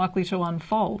how it's likely to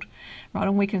unfold, right?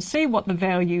 And we can see what the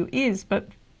value is, but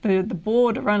the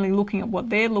board are only looking at what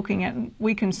they're looking at, and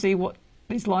we can see what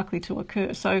is likely to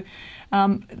occur. So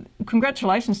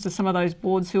congratulations to some of those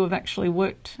boards who have actually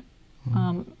worked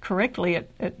correctly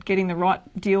at getting the right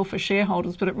deal for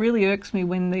shareholders, but it really irks me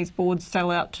when these boards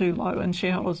sell out too low and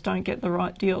shareholders don't get the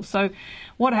right deal. So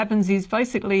what happens is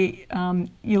basically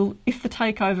if the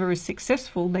takeover is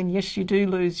successful, then yes, you do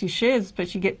lose your shares,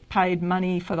 but you get paid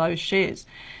money for those shares.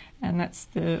 And that's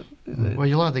the well,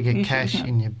 you'll either get cash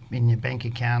in your bank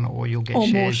account, or you'll get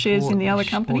shares, more shares in the other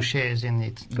company, or shares in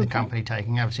the company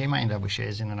taking over. So you may end up with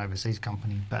shares in an overseas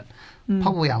company, but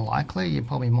probably unlikely. You're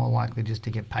probably more likely just to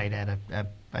get paid out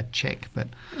a check. But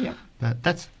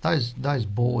that's those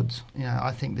boards.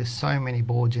 I think there's so many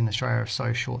boards in Australia are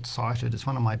so short-sighted. It's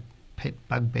one of my pet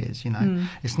bugbears, you know.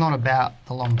 It's not about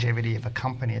the longevity of a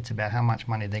company, it's about how much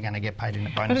money they're going to get paid in a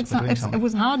bonus for doing something. It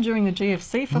was hard during the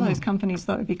GFC for those companies,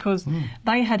 though, because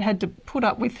they had to put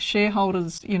up with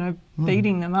shareholders, you know,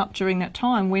 beating them up during that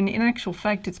time, when in actual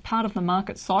fact it's part of the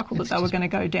market cycle that they were going to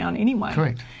go down anyway.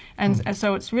 Correct. And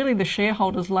so it's really the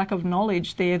shareholders' lack of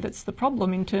knowledge there that's the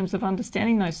problem in terms of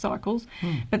understanding those cycles.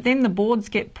 But then the boards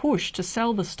get pushed to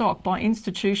sell the stock by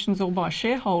institutions or by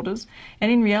shareholders,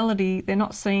 and in reality they're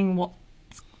not seeing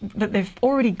that they've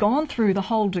already gone through the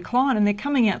whole decline and they're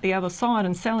coming out the other side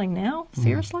and selling now.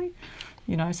 Seriously?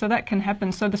 You know, so that can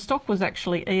happen. So the stock was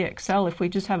actually EXL if we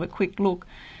just have a quick look.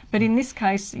 But in this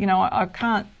case, you know, I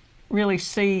can't really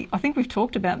see. I think we've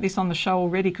talked about this on the show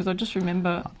already, because I just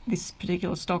remember this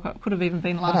particular stock. It could have even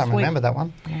been last week. I don't remember that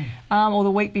one. Or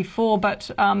the week before. But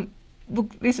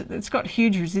look, it's got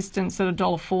huge resistance at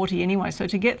 $1.40 anyway. So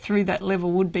to get through that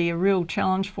level would be a real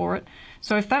challenge for it.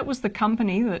 So if that was the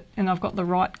company and I've got the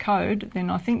right code, then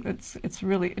I think it's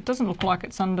really, it doesn't look like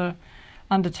it's under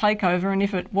takeover. And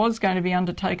if it was going to be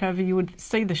under takeover, you would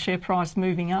see the share price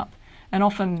moving up. And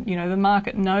often, you know, the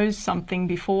market knows something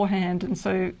beforehand, and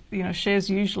so, you know, shares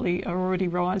usually are already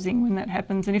rising when that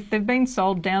happens. And if they've been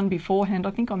sold down beforehand,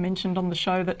 I think I mentioned on the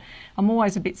show that I'm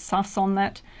always a bit sus on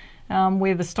that,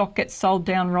 where the stock gets sold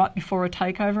down right before a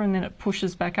takeover and then it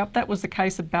pushes back up. That was the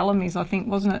case of Bellamy's, I think,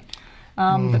 wasn't it?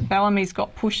 That Bellamy's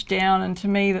got pushed down, and to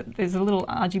me that there's a little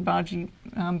argy-bargy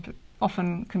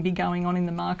often can be going on in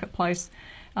the marketplace.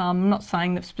 I'm not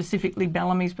saying that specifically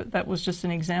Bellamy's, but that was just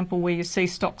an example where you see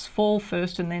stocks fall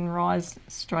first and then rise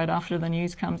straight after the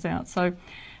news comes out. So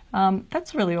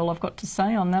that's really all I've got to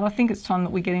say on that. I think it's time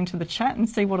that we get into the chat and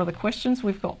see what other questions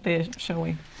we've got there, shall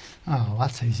we? Oh,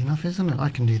 that's easy enough, isn't it? I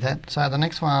can do that. So the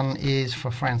next one is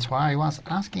for Francois. He was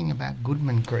asking about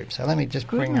Goodman Group. So let me just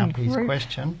bring up his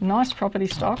question. Nice property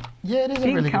stock. Yeah, it is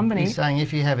big a really company. Good. He's saying,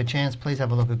 if you have a chance, please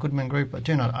have a look at Goodman Group. I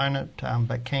do not own it,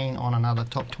 but keen on another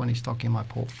top 20 stock in my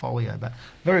portfolio. But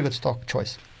very good stock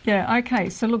choice. Yeah, okay.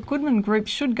 So look, Goodman Group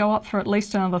should go up for at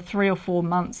least another 3 or 4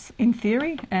 months in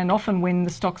theory, and often when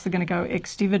the stocks are going to go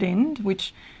ex-dividend,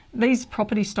 which these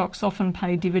property stocks often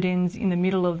pay dividends in the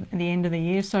middle of the end of the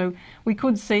year. So we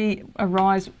could see a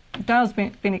rise. Dale's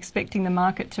been expecting the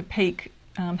market to peak,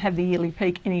 have the yearly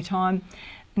peak any time.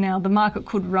 Now the market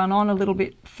could run on a little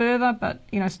bit further, but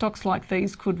you know, stocks like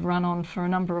these could run on for a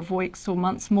number of weeks or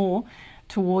months more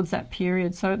towards that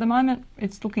period. So at the moment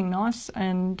it's looking nice,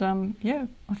 and yeah,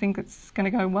 I think it's going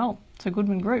to go well. So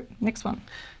Goodman Group. Next one.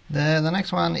 The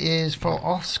next one is for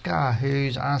Oscar,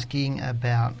 who's asking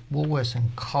about Woolworths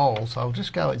and Coles. So I'll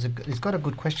just go. It's got a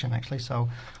good question actually, so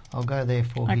I'll go there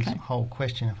for his whole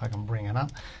question if I can bring it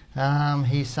up.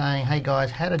 He's saying, hey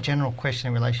guys, had a general question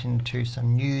in relation to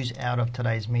some news out of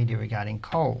today's media regarding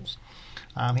Coles.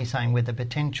 He's saying with the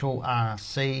potential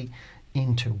RC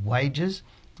into wages,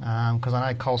 because I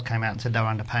know Coles came out and said they were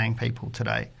underpaying people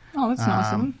today. Oh, that's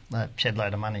nice of them. A shed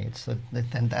load of money.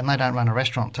 And they don't run a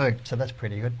restaurant too, so that's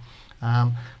pretty good.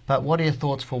 But what are your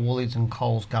thoughts for Woolies and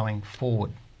Coles going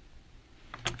forward?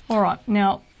 All right.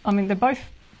 Now, I mean, they're both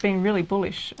been really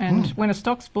bullish, and when a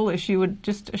stock's bullish, you would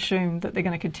just assume that they're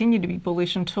going to continue to be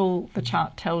bullish until the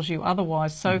chart tells you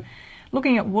otherwise. So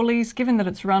looking at Woolies, given that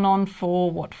it's run on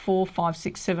for, 4, 5,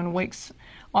 6, 7 weeks,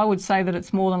 I would say that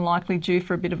it's more than likely due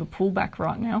for a bit of a pullback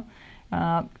right now.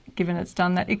 Given it's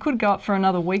done that. It could go up for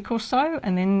another week or so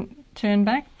and then turn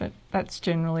back, but that's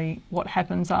generally what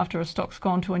happens after a stock's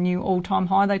gone to a new all-time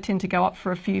high. They tend to go up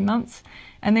for a few months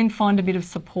and then find a bit of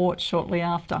support shortly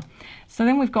after. So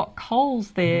then we've got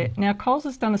Coles there. Now Coles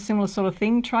has done a similar sort of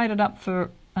thing, traded up for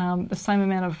the same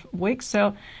amount of weeks,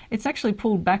 so it's actually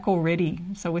pulled back already.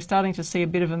 So we're starting to see a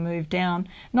bit of a move down.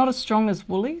 Not as strong as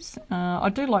Woolies. I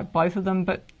do like both of them,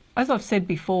 but as I've said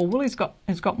before, Woolies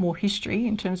has got more history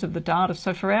in terms of the data.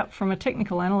 So from a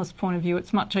technical analyst point of view,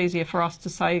 it's much easier for us to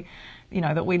say, you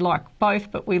know, that we like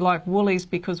both, but we like Woolies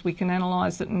because we can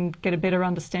analyse it and get a better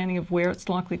understanding of where it's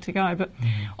likely to go. But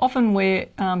often where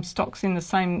stocks in the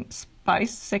same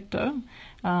sector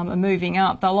are moving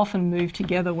up, they'll often move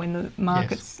together when the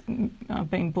market's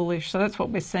being bullish. So that's what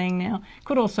we're seeing now.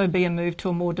 Could also be a move to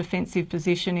a more defensive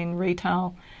position in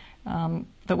retail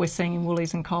that we're seeing in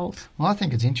Woolies and Coles. Well, I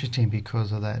think it's interesting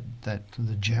because of that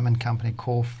the German company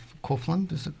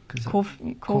Kaufland, is it?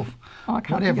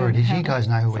 Whatever it is, you guys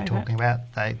know who we're talking about.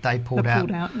 They pulled out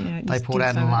in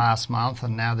the last month,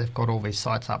 and now they've got all these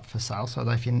sites up for sale. So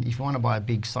if you want to buy a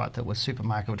big site that a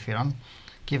supermarket would fit on,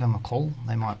 give them a call.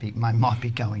 They might be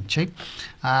going cheap,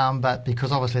 but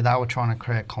because obviously they were trying to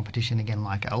create competition again,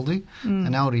 like Aldi,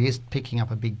 and Aldi is picking up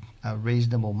a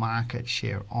reasonable market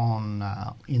share on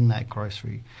in that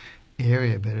grocery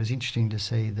area. But it was interesting to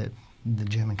see that the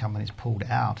German companies pulled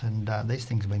out, and these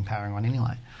things have been powering on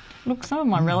anyway. Look, some of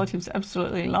my relatives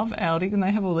absolutely love Audi, and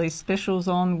they have all these specials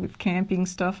on with camping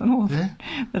stuff and all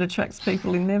that attracts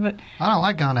people in there. But I don't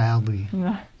like going to Aldi.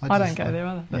 No, I don't go there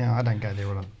either. Yeah, I don't go there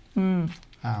either.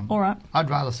 All right. I'd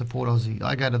rather support Aussie.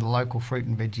 I go to the local fruit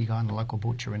and veggie guy and the local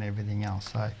butcher and everything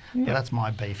else. So but that's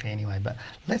my beef anyway. But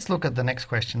let's look at the next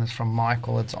question. It's from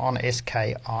Michael. It's on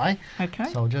SKI. Okay.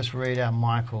 So I'll just read out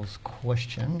Michael's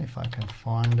question if I can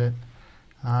find it.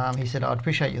 He said, I'd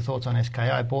appreciate your thoughts on SKI.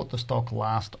 I bought the stock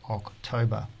last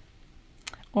October.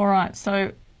 All right.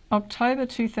 So October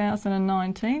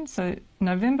 2019. So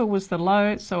November was the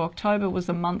low. So October was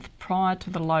a month prior to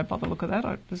the low. By the look of that,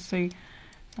 I just see.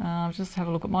 Just have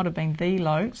a look. It might have been the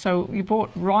low. So you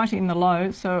bought right in the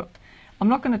low. So I'm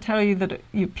not going to tell you that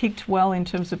you picked well in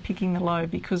terms of picking the low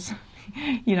because,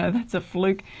 you know, that's a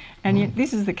fluke. And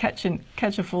this is the catch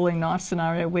a falling knife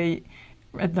scenario where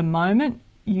at the moment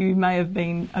you may have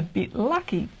been a bit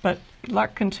lucky, but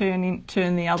luck can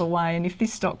turn the other way. And if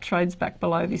this stock trades back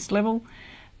below this level,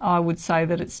 I would say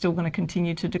that it's still going to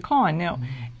continue to decline. Now,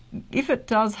 if it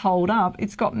does hold up,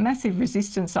 it's got massive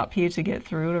resistance up here to get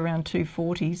through at around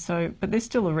 240. So, but there's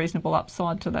still a reasonable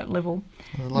upside to that level.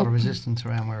 There's a lot of resistance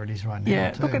around where it is right now.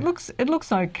 Yeah, too. look, it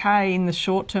looks okay in the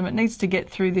short term. It needs to get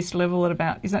through this level at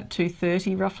about, is that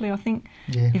 230 roughly? I think.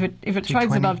 Yeah. If it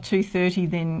trades above 230,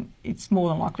 then it's more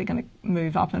than likely going to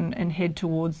move up and head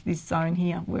towards this zone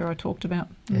here where I talked about.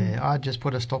 Yeah, I just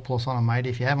put a stop loss on it, mate.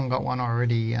 If you haven't got one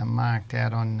already marked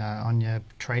out on your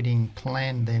trading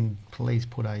plan, then please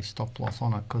put a stop loss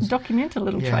on it. Document a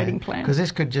little trading plan. Because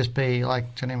this could just be,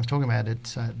 like Janine was talking about,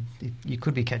 you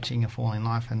could be catching a falling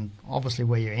knife, and obviously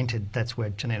where you entered, that's where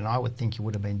Janine and I would think you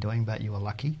would have been doing, but you were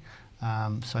lucky.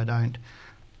 So don't...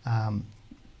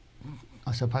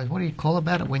 I suppose, what do you call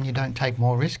about it when you don't take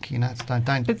more risk? You know, it's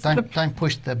don't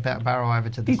push the barrow over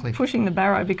to the cliff. Pushing the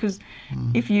barrow, because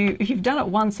if you've done it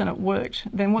once and it worked,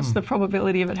 then what's the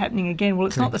probability of it happening again? Well,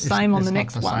 it's not the same on the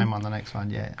next one. It's not the same on the next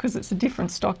one, yeah. Because it's a different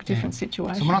stock, different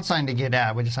situation. So we're not saying to get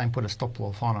out. We're just saying put a stop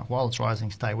loss on it while it's rising.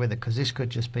 Stay with it, because this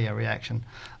could just be a reaction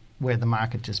where the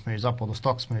market just moves up or the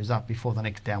stock moves up before the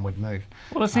next downward move.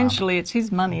 Well, essentially, it's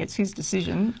his money, it's his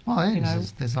decision. Well,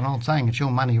 there's an old saying, it's your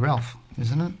money, Ralph,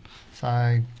 isn't it?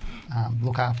 So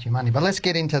look after your money. But let's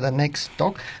get into the next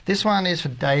stock. This one is for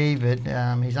David.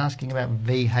 He's asking about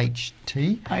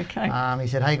VHT. Okay. He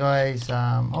said, hey guys,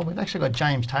 we've actually got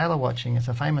James Taylor watching. It's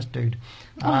a famous dude.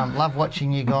 Love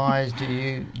watching you guys. Do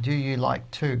you like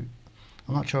two?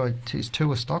 I'm not sure. Is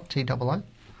two a stock, TOO? No?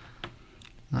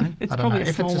 It's I don't know. probably a If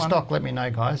it's a small stock, let me know,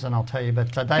 guys, and I'll tell you.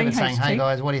 But David's saying, hey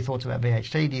guys, what are your thoughts about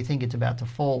VHT? Do you think it's about to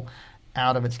fall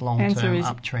out of its long-term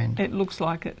uptrend? It looks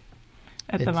like it.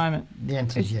 At the moment. The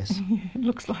answer is yes. It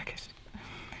looks like it.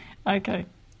 Okay.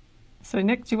 So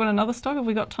next, do you want another stock? Have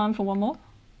we got time for one more?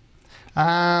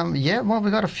 Yeah, well, we've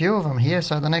got a few of them here.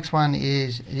 So the next one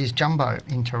is Jumbo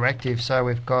Interactive. So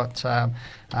we've got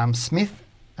Smith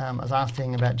is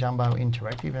asking about Jumbo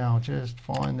Interactive, and I'll just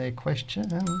find their question.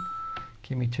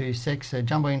 Give me 2 secs.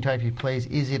 Jumbo Interactive, please.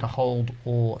 Is it a hold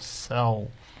or sell?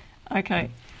 Okay.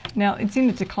 Now, it's in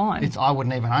a decline. I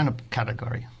wouldn't even own a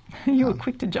category. You were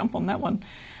quick to jump on that one.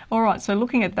 All right, so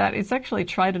looking at that, it's actually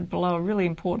traded below a really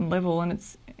important level, and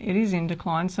it is in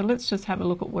decline. So let's just have a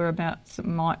look at whereabouts it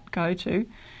might go to.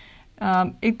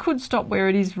 It could stop where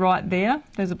it is right there.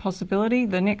 There's a possibility.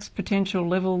 The next potential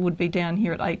level would be down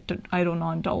here at $8 or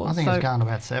 $9. I think it's going to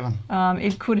about $7.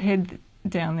 It could head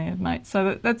down there, mate.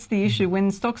 So that's the issue.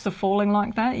 When stocks are falling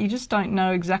like that, you just don't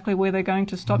know exactly where they're going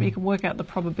to stop. You can work out the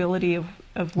probability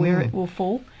of where it will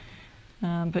fall.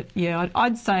 But yeah,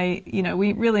 I'd say,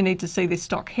 we really need to see this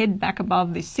stock head back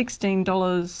above this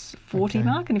 $16.40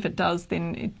 mark, and if it does,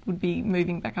 then it would be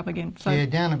moving back up again. So yeah,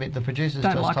 down a bit. The producers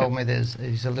just told me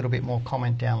there's a little bit more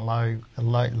comment down low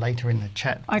later in the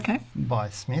chat. Okay. By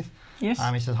Smith. Yes.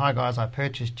 He says, hi guys, I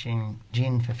purchased gin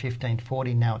for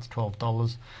 $15.40. Now it's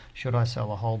 $12. Should I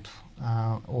sell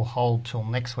or hold till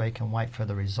next week and wait for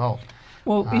the result?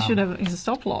 Well, you should have a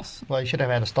stop loss. Well, you should have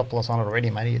had a stop loss on it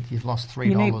already, mate. You've lost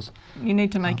 $3. You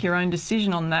need to make your own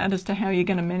decision on that as to how you're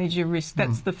going to manage your risk.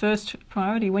 That's the first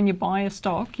priority. When you buy a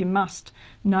stock, you must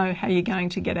know how you're going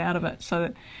to get out of it.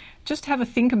 So just have a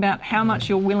think about how much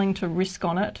you're willing to risk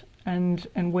on it and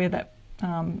where that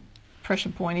pressure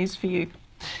point is for you.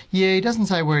 Yeah, he doesn't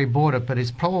say where he bought it, but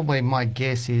it's probably, my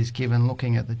guess is, given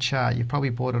looking at the chart, you probably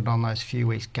bought it on those few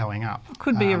weeks going up.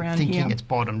 Could be around thinking here. It's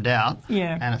bottomed out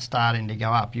and it's starting to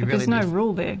go up. There's no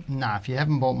rule there. No, if you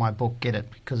haven't bought my book, get it,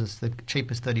 because it's the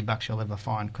cheapest $30 you'll ever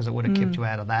find, because it would have kept you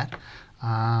out of that.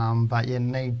 But you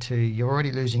need to, you're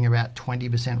already losing about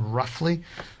 20% roughly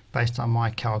based on my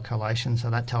calculation. So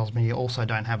that tells me you also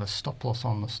don't have a stop loss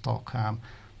on the stock.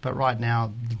 But right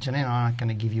now, Janine and I aren't going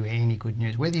to give you any good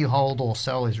news. Whether you hold or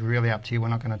sell is really up to you. We're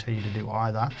not going to tell you to do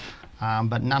either.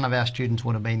 But none of our students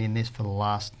would have been in this for the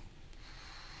last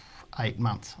 8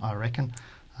 months, I reckon.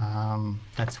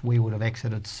 We would have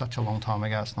exited such a long time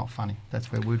ago. It's not funny.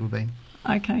 That's where we would have been.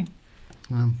 Okay.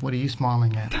 What are you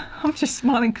smiling at? I'm just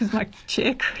smiling because my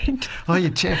chair creaked. Oh,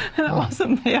 your chair. And it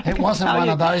wasn't me. It wasn't one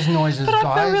of those noises, but guys.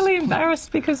 I feel really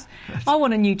embarrassed because I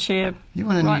want a new chair. You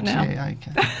want a right new now. chair?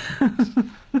 Okay.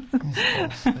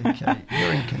 Yes, boss. Okay.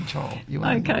 You're in control. You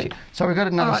want a new chair. So we've got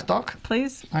another stock.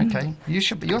 Please. Okay. You're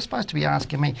supposed to be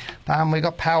asking me. We've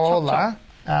got Paola.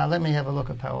 Let me have a look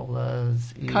at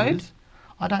Paola's code.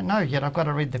 I don't know yet. I've got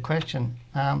to read the question.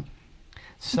 I'm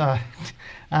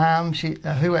not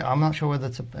sure whether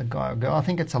it's a guy or girl. I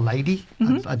think it's a lady.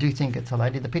 I do think it's a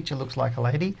lady. The picture looks like a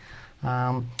lady.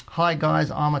 Hi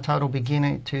guys, I'm a total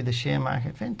beginner to the share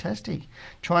market. Fantastic.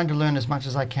 Trying to learn as much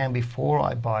as I can before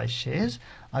I buy shares.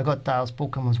 I got Dale's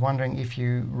book and was wondering if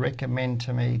you recommend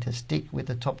to me to stick with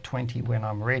the top 20 when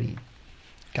I'm ready.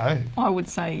 Go. I would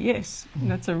say yes.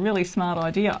 That's a really smart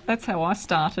idea. That's how I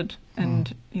started,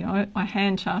 and I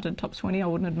hand charted top 20. I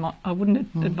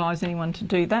wouldn't advise anyone to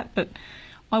do that, but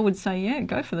I would say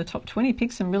go for the top 20.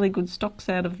 Pick some really good stocks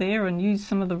out of there, and use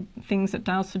some of the things that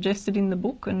Dale suggested in the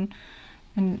book, and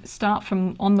start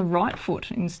from on the right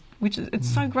foot. It's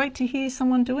so great to hear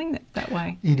someone doing that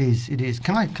way. It is. It is.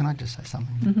 Can I just say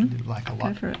something? Like a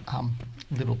lot. Go for it.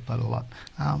 Little but a lot.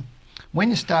 When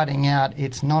you're starting out,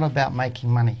 it's not about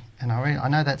making money. And I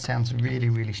know that sounds really,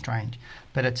 really strange,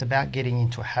 but it's about getting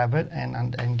into a habit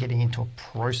and getting into a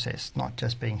process, not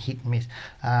just being hit and miss.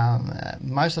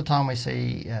 Most of the time we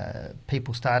see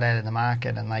people start out in the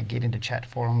market and they get into chat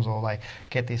forums, or they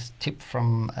get this tip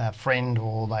from a friend,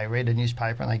 or they read a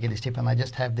newspaper and they get this tip and they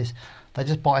just have this. They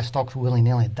just buy stocks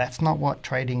willy-nilly. That's not what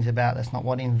trading's about. That's not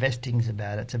what investing's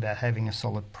about. It's about having a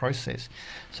solid process.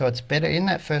 So it's better in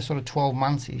that first sort of 12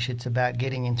 months-ish, it's about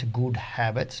getting into good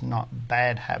habits, not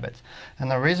bad habits. And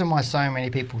the reason why so many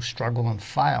people struggle and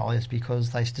fail is because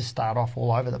they just start off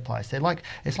all over the place.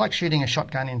 It's like shooting a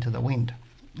shotgun into the wind.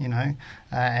 The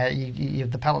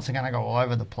pellets are going to go all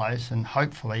over the place, and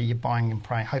hopefully you're buying and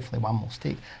praying, hopefully one will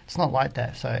stick. It's not like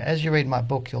that. So as you read my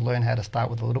book, you'll learn how to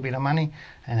start with a little bit of money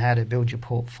and how to build your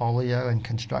portfolio and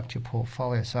construct your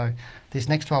portfolio. So this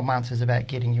next 12 months is about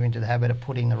getting you into the habit of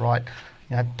putting the right,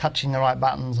 touching the right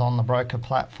buttons on the broker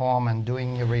platform and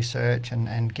doing your research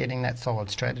and getting that solid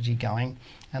strategy going.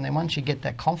 And then once you get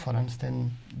that confidence,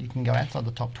 then you can go outside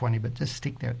the top 20, but just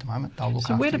stick there at the moment. They'll look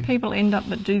after you. So where do people end up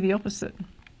that do the opposite?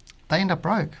 They end up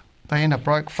broke. They end up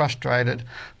broke, frustrated.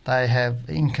 They have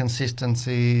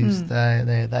inconsistencies.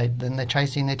 Then they're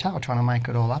chasing their tail, trying to make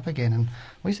it all up again. And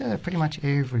we see that pretty much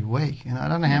every week. I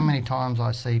don't know how many times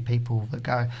I see people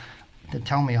that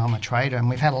tell me I'm a trader. And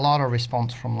we've had a lot of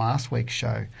response from last week's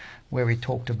show, where we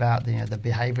talked about the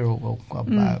behavioural.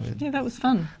 That was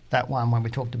fun. That one where we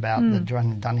talked about the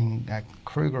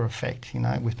Dunning-Kruger effect,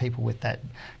 with people with that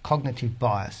cognitive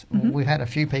bias. We've had a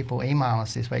few people email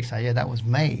us this week say, that was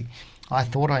me. I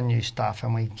thought I knew stuff.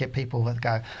 And we get people that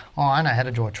go, I know how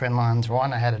to draw trend lines, or I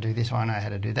know how to do this, or I know how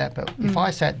to do that. But if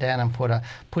I sat down and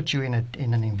put you in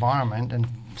an environment and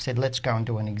said, let's go and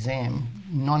do an exam,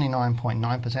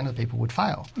 99.9% of the people would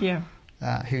fail. Yeah.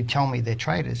 Who tell me they're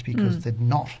traders, because they're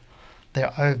not.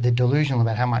 They're delusional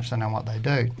about how much they know what they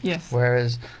do. Yes.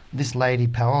 Whereas this lady,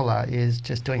 Paola, is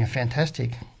just doing a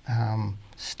fantastic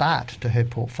start to her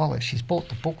portfolio. She's bought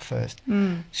the book first.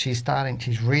 She's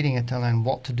reading it to learn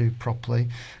what to do properly.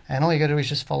 And all you got to do is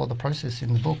just follow the process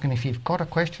in the book. And if you've got a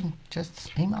question,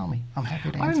 just email me. I'm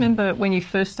happy to answer. I remember when you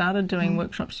first started doing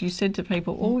workshops, you said to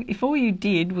people, if all you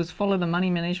did was follow the money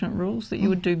management rules, that you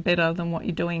would do better than what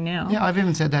you're doing now. Yeah, I've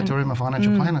even said that to a room of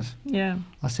financial planners. Yeah.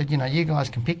 I said, you guys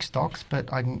can pick stocks, but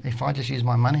if I just use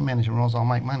my money management rules, I'll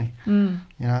make money.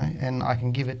 And I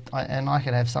can give it, and I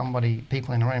could have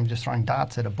people in a room just throwing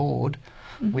darts at a board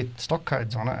with stock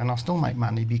codes on it, and I'll still make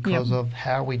money because of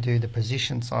how we do the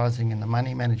position sizing and the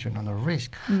money management and the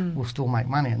risk. We'll still make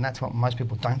money, and that's what most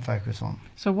people don't focus on.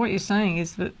 So what you're saying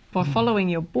is that by following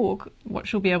your book, what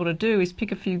she'll be able to do is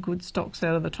pick a few good stocks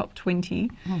out of the top 20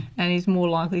 and is more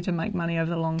likely to make money over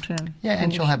the long term. Yeah,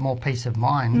 and she'll have more peace of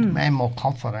mind and more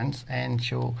confidence, and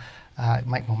she'll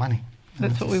make more money.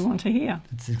 That's what we want to hear.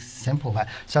 It's as simple that.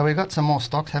 So we've got some more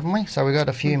stocks, haven't we? So we've got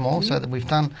a few more, so that we've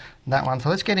done that one. So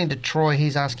let's get into Troy.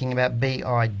 He's asking about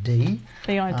BID.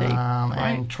 BID.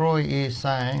 And Troy is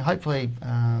saying, hopefully,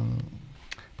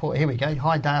 Here we go.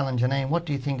 Hi, Dale and Janine. What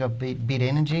do you think of Bid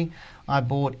Energy? I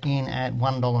bought in at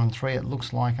 $1.03. It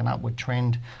looks like an upward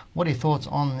trend. What are your thoughts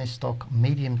on this stock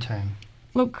medium term?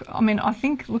 Look, I mean, I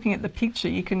think looking at the picture,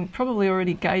 you can probably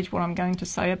already gauge what I'm going to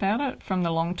say about it from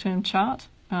the long-term chart.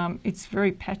 It's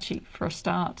very patchy for a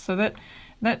start. So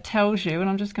that tells you, and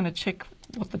I'm just going to check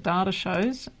what the data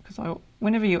shows, because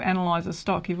whenever you analyse a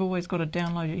stock, you've always got to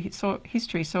download your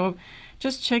history. So I've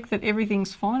just checked that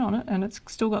everything's fine on it, and it's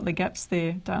still got the gaps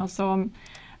there, Dale. So I'm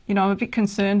a bit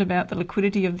concerned about the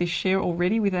liquidity of this share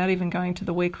already without even going to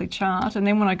the weekly chart. And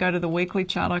then when I go to the weekly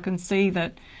chart, I can see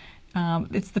that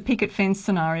it's the picket fence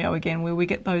scenario again, where we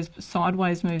get those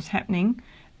sideways moves happening.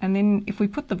 And then if we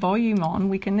put the volume on,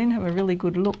 we can then have a really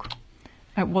good look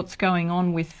at what's going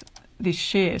on with this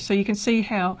share. So you can see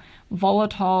how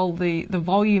volatile the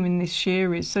volume in this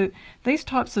share is. So these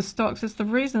types of stocks, it's the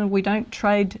reason we don't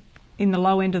trade in the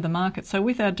low end of the market. So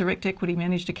with our direct equity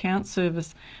managed account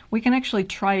service, we can actually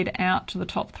trade out to the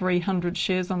top 300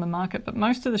 shares on the market, but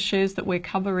most of the shares that we're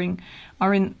covering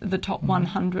are in the top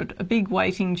 100. A big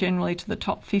weighting generally to the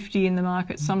top 50 in the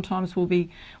market. Sometimes we'll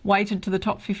be weighted to the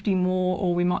top 50 more,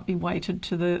 or we might be weighted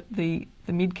to the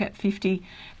mid-cap 50.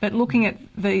 But looking at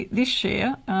this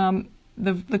share,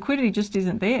 the liquidity just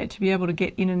isn't there to be able to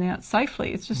get in and out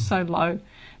safely. It's just so low.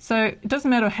 So it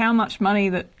doesn't matter how much money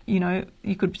that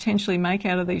you could potentially make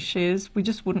out of these shares. We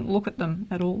just wouldn't look at them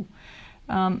at all.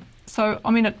 So I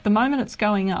mean, at the moment it's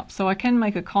going up. So I can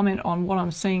make a comment on what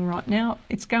I'm seeing right now.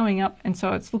 It's going up, and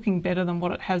so it's looking better than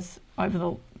what it has over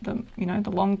the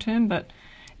long term. But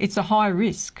it's a high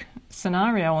risk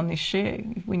scenario on this share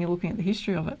when you're looking at the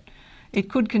history of it. It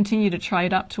could continue to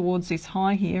trade up towards this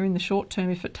high here in the short term.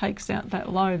 If it takes out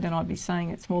that low, then I'd be saying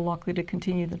it's more likely to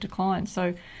continue the decline.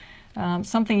 So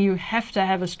something you have to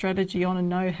have a strategy on and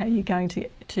know how you're going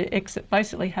to exit.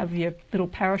 Basically have your little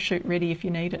parachute ready if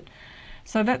you need it.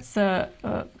 So that's a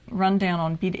rundown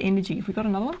on Bid Energy. Have we got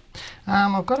another one?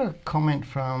 I've got a comment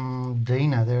from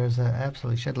Dina. There is an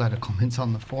absolute shed load of comments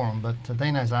on the forum, but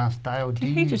Dina's asked, Dale,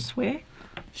 Did he just swear?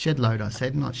 Shed load, I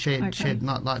said, not shed. Okay. Shed,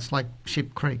 not like it's like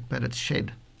Ship Creek, but it's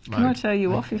shed load. Can I tell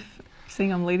you off if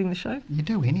seeing I'm leading the show? You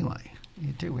do anyway.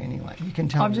 You can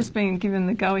tell. I've just been given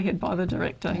the go-ahead by the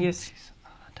director. Yes.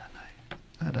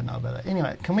 I don't know about that.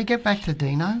 Anyway, can we get back to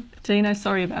Dino? Dino,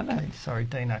 sorry about that. Okay, sorry,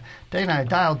 Dino.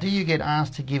 Dale, do you get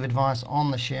asked to give advice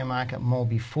on the share market more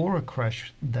before a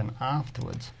crash than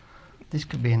afterwards? This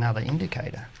could be another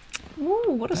indicator. Ooh,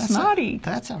 what a smarty.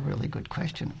 That's a really good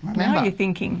question. Remember, now you're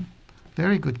thinking.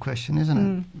 Very good question, isn't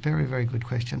it? Very, very good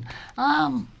question.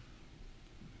 I'd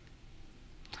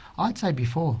say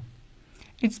before.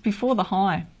 It's before the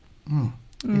high.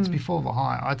 It's before the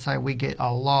high. I'd say we get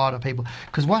a lot of people.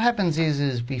 Because what happens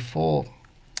is before,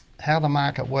 how the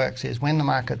market works is when the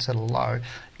market's at a low,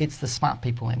 it's the smart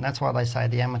people in. That's why they say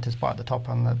the amateurs buy at the top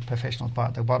and the professionals buy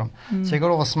at the bottom. So you've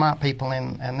got all the smart people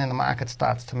in, and then the market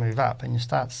starts to move up, and you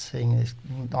start seeing this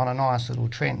on a nice little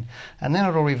trend. And then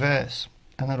it'll reverse,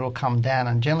 and then it'll come down.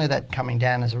 And generally that coming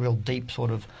down is a real deep sort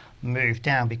of move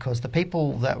down, because the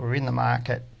people that were in the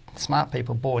market, smart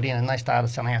people, bought in and they started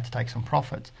selling out to take some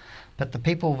profits. But the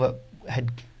people that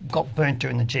had got burnt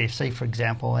during the GFC, for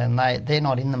example, and they're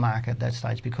not in the market at that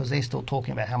stage because they're still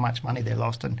talking about how much money they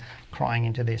lost and crying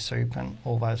into their soup and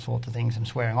all those sorts of things and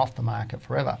swearing off the market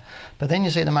forever. But then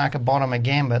you see the market bottom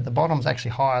again, but the bottom's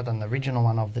actually higher than the original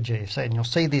one of the GFC. And you'll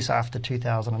see this after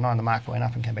 2009, the market went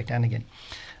up and came back down again.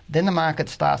 Then the market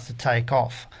starts to take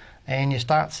off. And you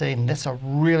start seeing that's a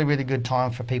really, really good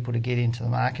time for people to get into the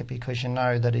market, because you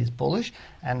know that it's bullish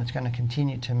and it's going to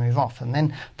continue to move off. And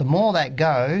then the more that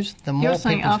goes, the more people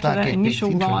start getting after that initial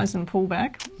into rise and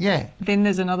pullback, yeah, then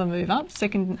there's another move up,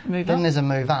 second move up. Then there's a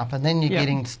move up, and then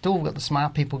you're still got the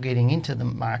smart people getting into the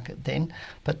market then.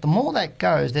 But the more that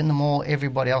goes, then the more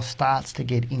everybody else starts to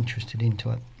get interested into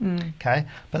it. Okay,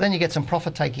 but then you get some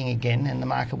profit taking again, and the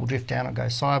market will drift down and go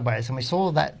sideways. And we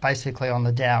saw that basically on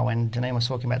the Dow when Janine was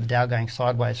talking about the Dow going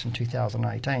sideways from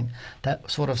 2018. That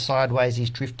sort of sideways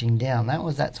is drifting down. That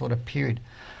was that sort of period.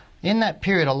 In that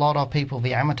period, a lot of people,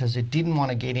 the amateurs who didn't want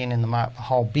to get in the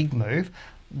whole big move,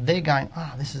 they're going,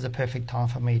 this is a perfect time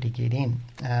for me to get in.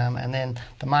 And then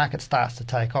the market starts to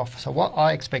take off. So what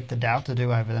I expect the Dow to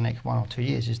do over the next 1 or 2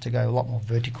 years is to go a lot more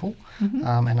vertical,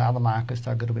 and other markets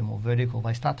that go a little bit more vertical.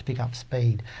 They start to pick up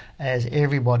speed as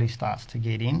everybody starts to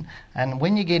get in. And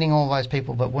when you're getting all those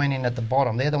people that went in at the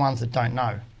bottom, they're the ones that don't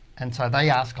know. And so they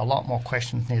ask a lot more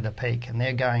questions near the peak, and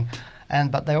they're going,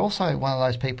 But they're also one of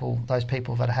those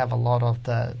people that have a lot of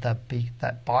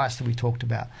that bias that we talked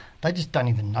about. They just don't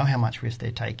even know how much risk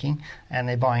they're taking, and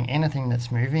they're buying anything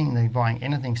that's moving. They're buying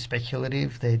anything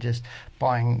speculative. They're just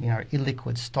buying,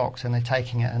 illiquid stocks, and they're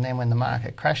taking it. And then when the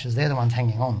market crashes, they're the ones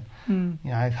hanging on,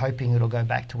 hoping it'll go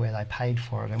back to where they paid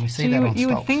for it. And we see that on stocks. You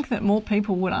would think that more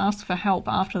people would ask for help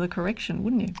after the correction,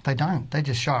 wouldn't you? They don't. They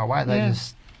just shy away. They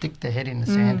just stick their head in the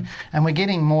sand. And we're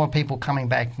getting more people coming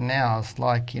back now. It's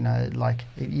like, you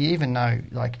even know,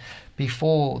 like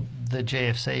before the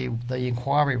GFC, the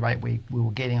inquiry rate we were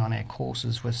getting on our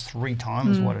courses was 3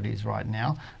 times what it is right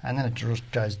now. And then it just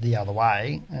goes the other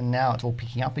way, and now it's all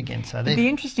picking up again. So the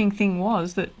interesting thing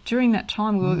was that during that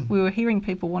time we were hearing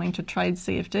people wanting to trade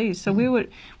CFDs. So we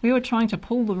were trying to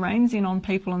pull the reins in on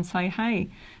people and say, hey,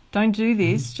 don't do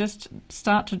this. Just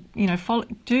start to,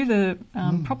 do the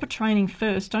proper training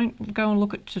first. Don't go and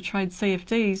look to trade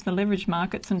CFDs, the leverage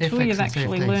markets, until FX you've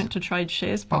actually CFDs. Learnt to trade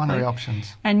shares properly. Binary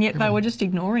options. And yet they were just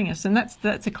ignoring us. And that's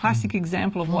a classic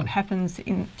example of what happens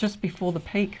just before the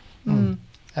peak.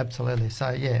 Absolutely.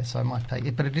 So so my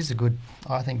take, but it is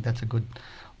I think that's a good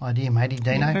idea, matey.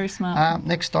 Dino. Yeah, very smart.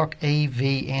 Next stock,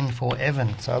 EVN for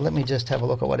Evan. So let me just have a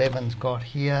look at what Evan's got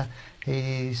here.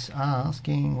 He's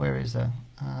asking, where is the...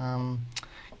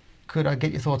 could I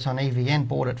get your thoughts on EVN?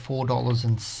 Bought at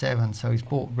 $4.07, so he's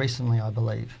bought recently, I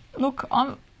believe. Look,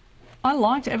 I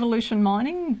liked Evolution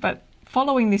Mining, but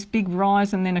following this big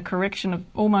rise and then a correction of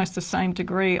almost the same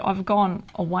degree, I've gone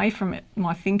away from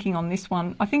my thinking on this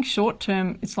one. I think short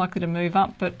term it's likely to move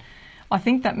up, but I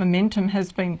think that momentum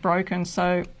has been broken,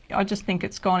 so I just think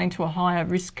it's gone into a higher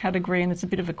risk category, and it's a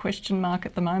bit of a question mark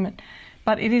at the moment.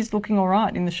 But it is looking all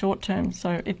right in the short term,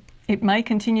 so it may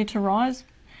continue to rise,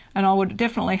 and I would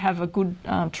definitely have a good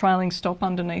trailing stop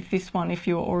underneath this one if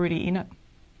you're already in it.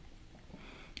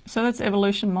 So that's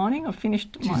Evolution Mining. I've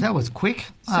finished. Geez, that was quick.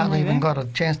 I haven't even got a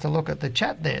chance to look at the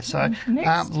chat there. So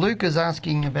Luke is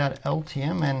asking about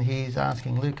Altium, and he's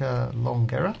asking Luca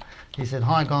Longera. He said,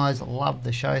 "Hi guys, love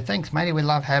the show. Thanks, matey. We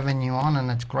love having you on, and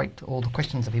it's great all the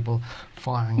questions that people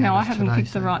firing at us today." No, I haven't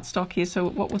picked the right stock here. So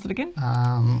what was it again?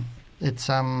 It's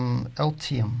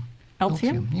Altium.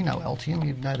 Altium? You know Altium.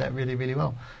 You know that really, really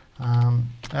well.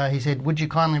 He said, would you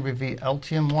kindly review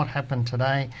Altium? What happened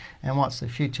today, and what's the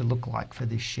future look like for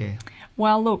this share?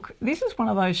 Well, look, this is one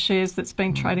of those shares that's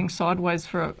been trading sideways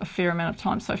for a fair amount of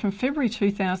time. So from February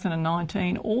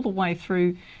 2019 all the way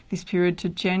through this period to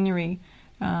January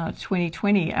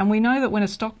 2020. And we know that when a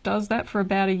stock does that for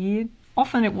about a year,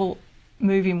 often it will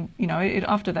move in,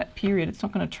 after that period. It's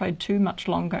not going to trade too much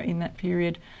longer in that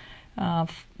period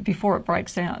before it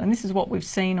breaks out. And this is what we've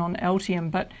seen on Altium.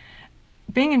 But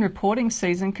being in reporting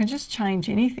season can just change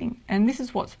anything. And this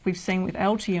is what we've seen with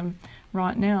Altium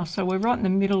right now. So we're right in the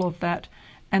middle of that,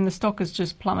 and the stock has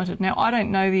just plummeted. Now, I don't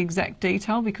know the exact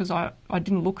detail because I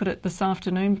didn't look at it this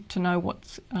afternoon to know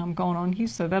what's gone on here.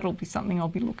 So that'll be something I'll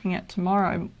be looking at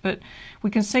tomorrow. But we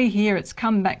can see here it's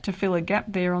come back to fill a gap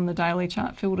there on the daily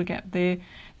chart, filled a gap there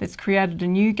that's created a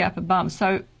new gap above.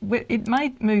 So it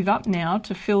may move up now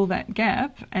to fill that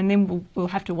gap, and then we'll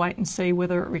have to wait and see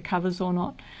whether it recovers or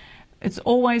not. It's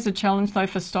always a challenge, though,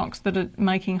 for stocks that are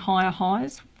making higher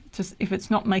highs. If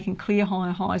it's not making clear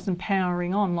higher highs and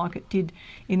powering on like it did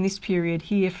in this period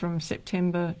here from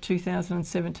September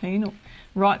 2017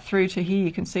 right through to here,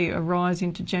 you can see a rise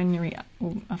into January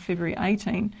or February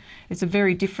 18. It's a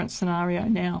very different scenario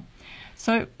now.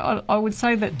 So I would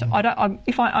say that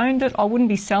if I owned it, I wouldn't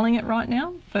be selling it right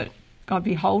now, but I'd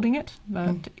be holding it.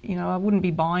 But I wouldn't be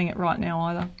buying it right now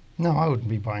either. No, I wouldn't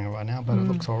be buying it right now, but it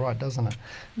looks all right, doesn't it?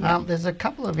 Yeah. There's a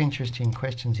couple of interesting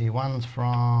questions here. One's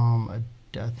from,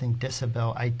 I think,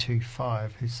 Decibel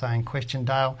 825, who's saying, question,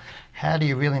 Dale, how do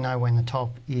you really know when the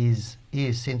top is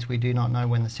since we do not know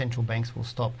when the central banks will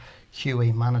stop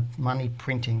QE money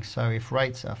printing? So if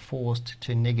rates are forced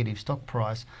to negative, stock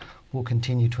price will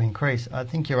continue to increase. I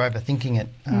think you're overthinking it,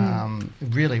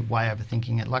 really way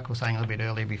overthinking it. Like we were saying a little bit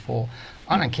earlier before,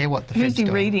 I don't care what the Fed's doing.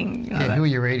 Who's he reading? Who are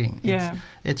you reading? Yeah.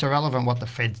 It's irrelevant what the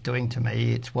Fed's doing to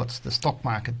me. It's what's the stock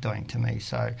market doing to me.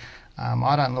 So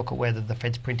I don't look at whether the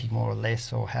Fed's printing more or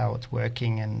less or how it's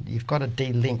working, and you've got to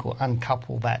de-link or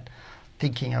uncouple that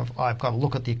thinking of, I've got to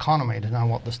look at the economy to know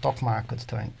what the stock market's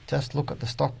doing. Just look at the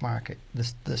stock market.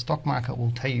 The stock market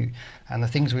will tell you, and the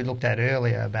things we looked at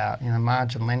earlier about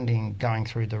margin lending going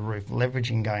through the roof,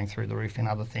 leveraging going through the roof, and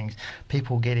other things,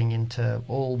 people getting into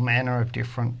all manner of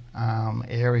different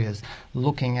areas,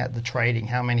 looking at the trading,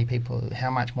 how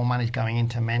much more money is going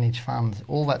into managed funds,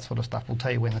 all that sort of stuff will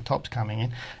tell you when the top's coming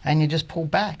in, and you just pull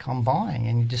back on buying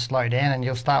and you just slow down and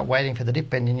you'll start waiting for the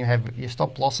dip, and then you have your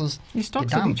stop losses. Your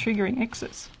stocks will be triggering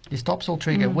exits. Your stops will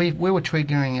trigger. We were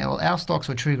triggering, our stocks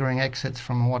were triggering exits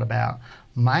from what about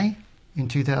May in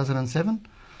 2007?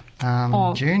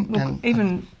 June. Look, and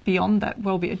even beyond that,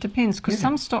 it depends, because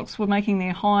some stocks were making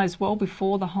their highs well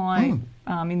before the high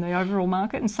in the overall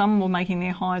market, and some were making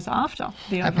their highs after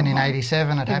the overall happened in high.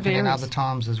 87. It happened in varies. other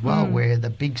times as well, where the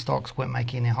big stocks were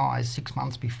making their highs 6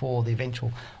 months before the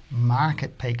eventual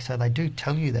market peak. So they do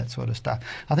tell you that sort of stuff.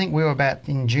 I think we were about,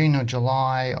 in June or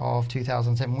July of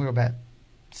 2007, we were about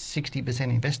 60%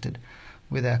 invested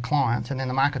with our clients, and then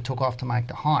the market took off to make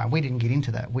the high. We didn't get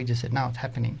into that. We just said, no, it's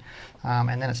happening.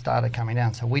 And then it started coming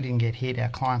down. So we didn't get hit. Our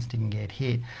clients didn't get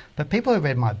hit. But people who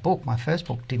read my book, my first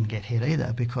book, didn't get hit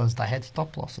either because they had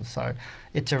stop losses. So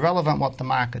it's irrelevant what the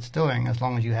market's doing as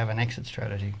long as you have an exit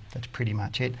strategy. That's pretty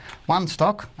much it. One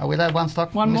stock. Are we allowed one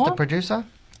stock, One Mr. more? Producer?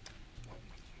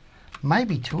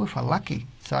 Maybe two if we're lucky.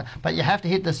 So, but you have to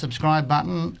hit the subscribe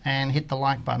button and hit the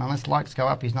like button. Unless likes go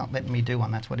up, he's not letting me do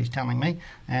one. That's what he's telling me.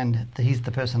 And he's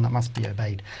the person that must be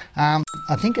obeyed. I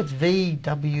think it's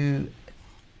VWL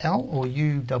or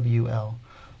UWL.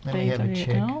 Let me have a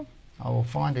check. VWL? I will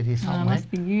find it here somewhere. Must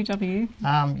be UW.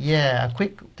 Yeah, a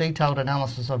quick detailed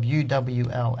analysis of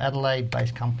UWL,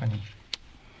 Adelaide-based company.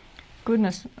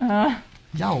 Goodness.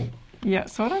 Yo. Yeah,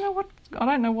 so I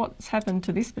don't know what's happened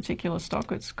to this particular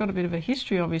stock. It's got a bit of a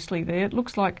history, obviously, there. It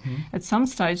looks like at some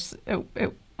stage,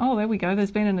 oh, there we go,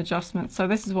 there's been an adjustment. So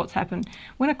this is what's happened.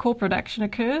 When a corporate action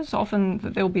occurs, often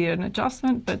there'll be an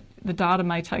adjustment, but the data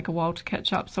may take a while to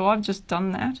catch up. So I've just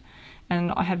done that,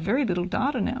 and I have very little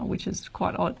data now, which is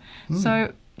quite odd.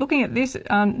 So looking at this,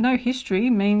 no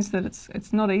history means that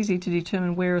it's not easy to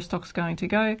determine where a stock's going to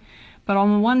go. But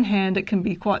on the one hand, it can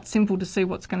be quite simple to see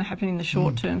what's going to happen in the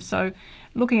short term. So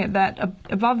looking at that,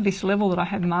 above this level that I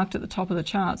have marked at the top of the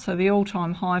chart, so the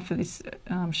all-time high for this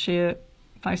share,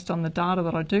 based on the data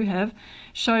that I do have,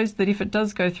 shows that if it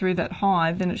does go through that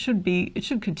high, then it should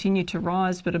continue to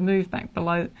rise, but a move back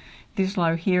below this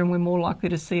low here, and we're more likely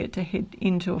to see it to head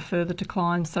into a further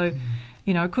decline. So,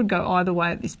 it could go either way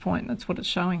at this point. That's what it's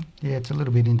showing. Yeah, it's a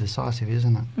little bit indecisive,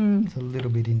 isn't it? It's a little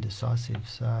bit indecisive.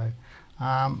 So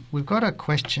we've got a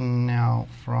question now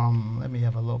from, let me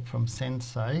have a look, from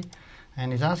Sensei,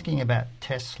 and he's asking about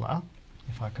Tesla.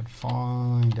 If I could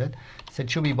find it. It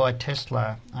said, should we buy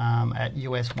Tesla at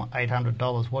US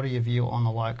 $800? What are your view on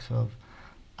the likes of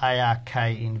ARK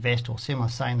Invest or similar,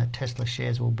 saying that Tesla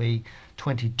shares will be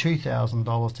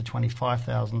 $22,000 to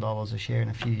 $25,000 a share in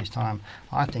a few years' time?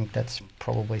 I think that's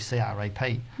probably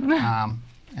CREP.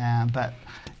 But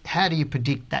how do you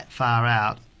predict that far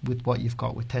out with what you've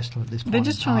got with Tesla at this point? They're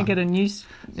just trying to get a news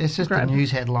It's just grab. a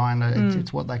news headline.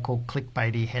 It's what they call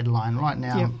clickbaity headline. Right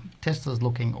now, Tesla's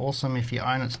looking awesome. If you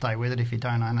own it, stay with it. If you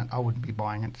don't own it, I wouldn't be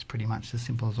buying it. It's pretty much as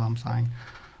simple as I'm saying.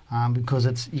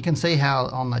 Because you can see how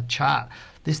on the chart,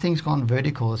 this thing's gone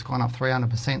vertical. It's gone up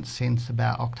 300% since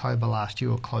about October last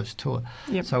year or close to it.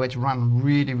 Yep. So it's run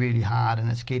really, really hard, and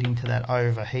it's getting to that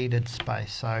overheated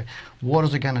space. So what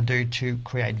is it going to do to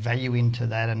create value into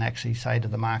that and actually say to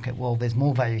the market, well, there's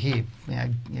more value here.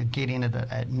 Get in it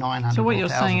at 900. So what you're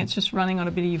 1,000. saying, it's just running on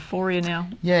a bit of euphoria now.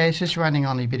 Yeah, it's just running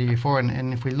on a bit of euphoria,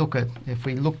 and if we looked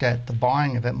at the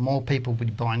buying of it, more people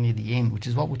would buy near the end, which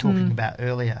is what we were talking about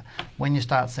earlier. When you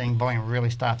start seeing volume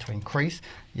really start to increase,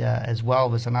 as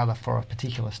well as another for a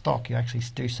particular stock, you actually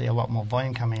do see a lot more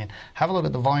volume coming in. Have a look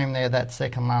at the volume there, that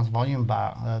second last volume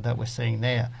bar that we're seeing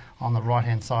there on the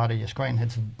right-hand side of your screen.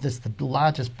 It's the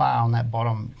largest bar on that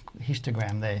bottom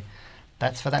histogram there.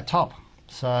 That's for that top.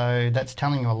 So that's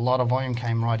telling you a lot of volume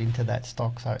came right into that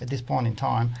stock. So at this point in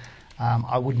time,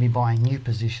 I wouldn't be buying new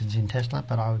positions in Tesla,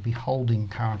 but I would be holding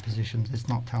current positions. It's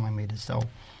not telling me to sell.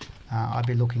 I'd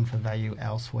be looking for value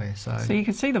elsewhere. So you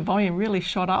can see the volume really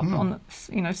shot up on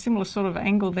the similar sort of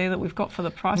angle there that we've got for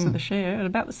the price of the share. At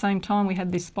about the same time, we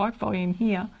had this spike volume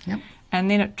here. Yep. And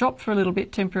then it dropped for a little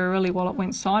bit temporarily while it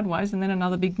went sideways, and then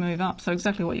another big move up. So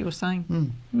exactly what you were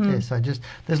saying. Yeah, so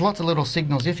there's lots of little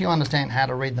signals. If you understand how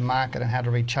to read the market and how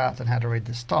to read charts and how to read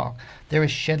the stock, there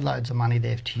is shed loads of money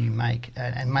there to you make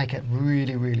and make it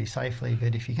really, really safely.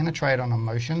 But if you're going to trade on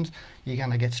emotions, you're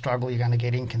going to get struggle, you're going to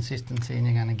get inconsistency, and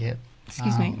you're going to get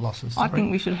losses. I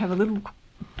think we should have a little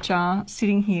jar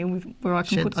sitting here where I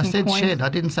can put some coins. I said shed. I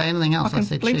didn't say anything else. I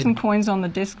said leave shed. some coins on the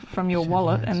desk from your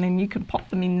wallet, and then you can pop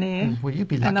them in there. Well, you'd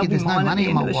be and lucky. they'll There's be no mine at money the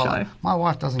in end my of the wallet. show. My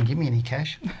wife doesn't give me any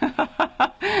cash,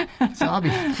 so I'll be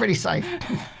pretty safe.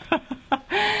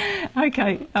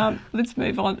 Okay, let's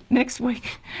move on. Next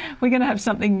week, we're going to have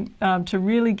something to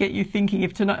really get you thinking.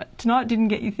 If tonight didn't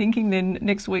get you thinking, then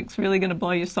next week's really going to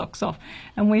blow your socks off.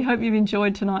 And we hope you've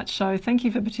enjoyed tonight's show. Thank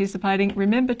you for participating.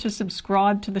 Remember to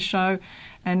subscribe to the show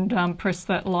and press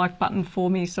that like button for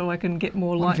me so I can get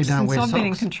more likes. Since I've been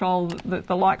in control,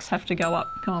 the likes have to go up.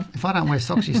 Come on. If I don't wear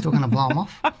socks, you're still going to blow them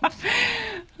off?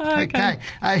 Okay.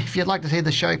 If you'd like to see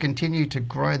the show continue to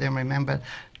grow, then remember,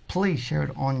 please share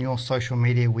it on your social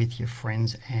media with your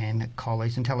friends and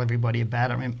colleagues and tell everybody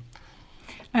about it.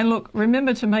 And look,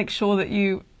 remember to make sure that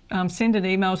you send an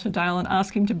email to Dale and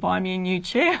ask him to buy me a new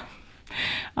chair.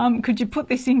 Could you put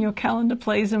this in your calendar,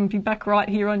 please, and be back right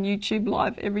here on YouTube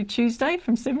Live every Tuesday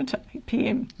from 7 to 8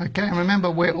 p.m. Okay, and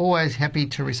remember, we're always happy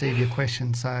to receive your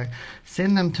questions, so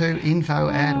send them to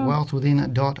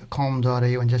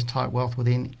info@wealthwithin.com.au and just type Wealth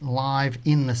Within Live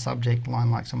in the subject line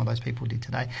like some of those people did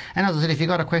today. And as I said, if you've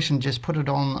got a question, just put it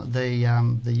on the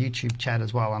YouTube chat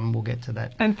as well, and we'll get to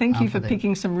that. And thank you for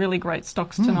picking some really great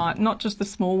stocks tonight, not just the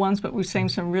small ones, but we've seen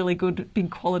some really good,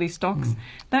 big quality stocks.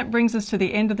 That brings us to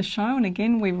the end of the show. And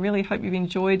again, we really hope you've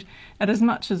enjoyed it as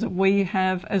much as we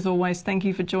have. As always, thank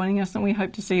you for joining us, and we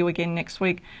hope to see you again next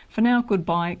week. For now,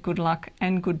 goodbye, good luck,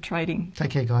 and good trading. Take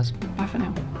care, guys. Bye for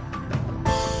now.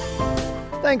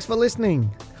 Thanks for listening.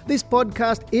 This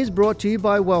podcast is brought to you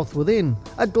by Wealth Within,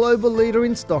 a global leader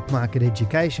in stock market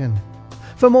education.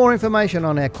 For more information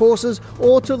on our courses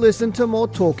or to listen to more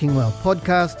Talking Wealth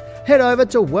podcasts, head over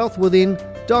to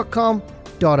wealthwithin.com.au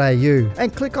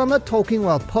and click on the Talking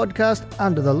Wealth podcast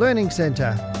under the Learning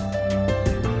Centre.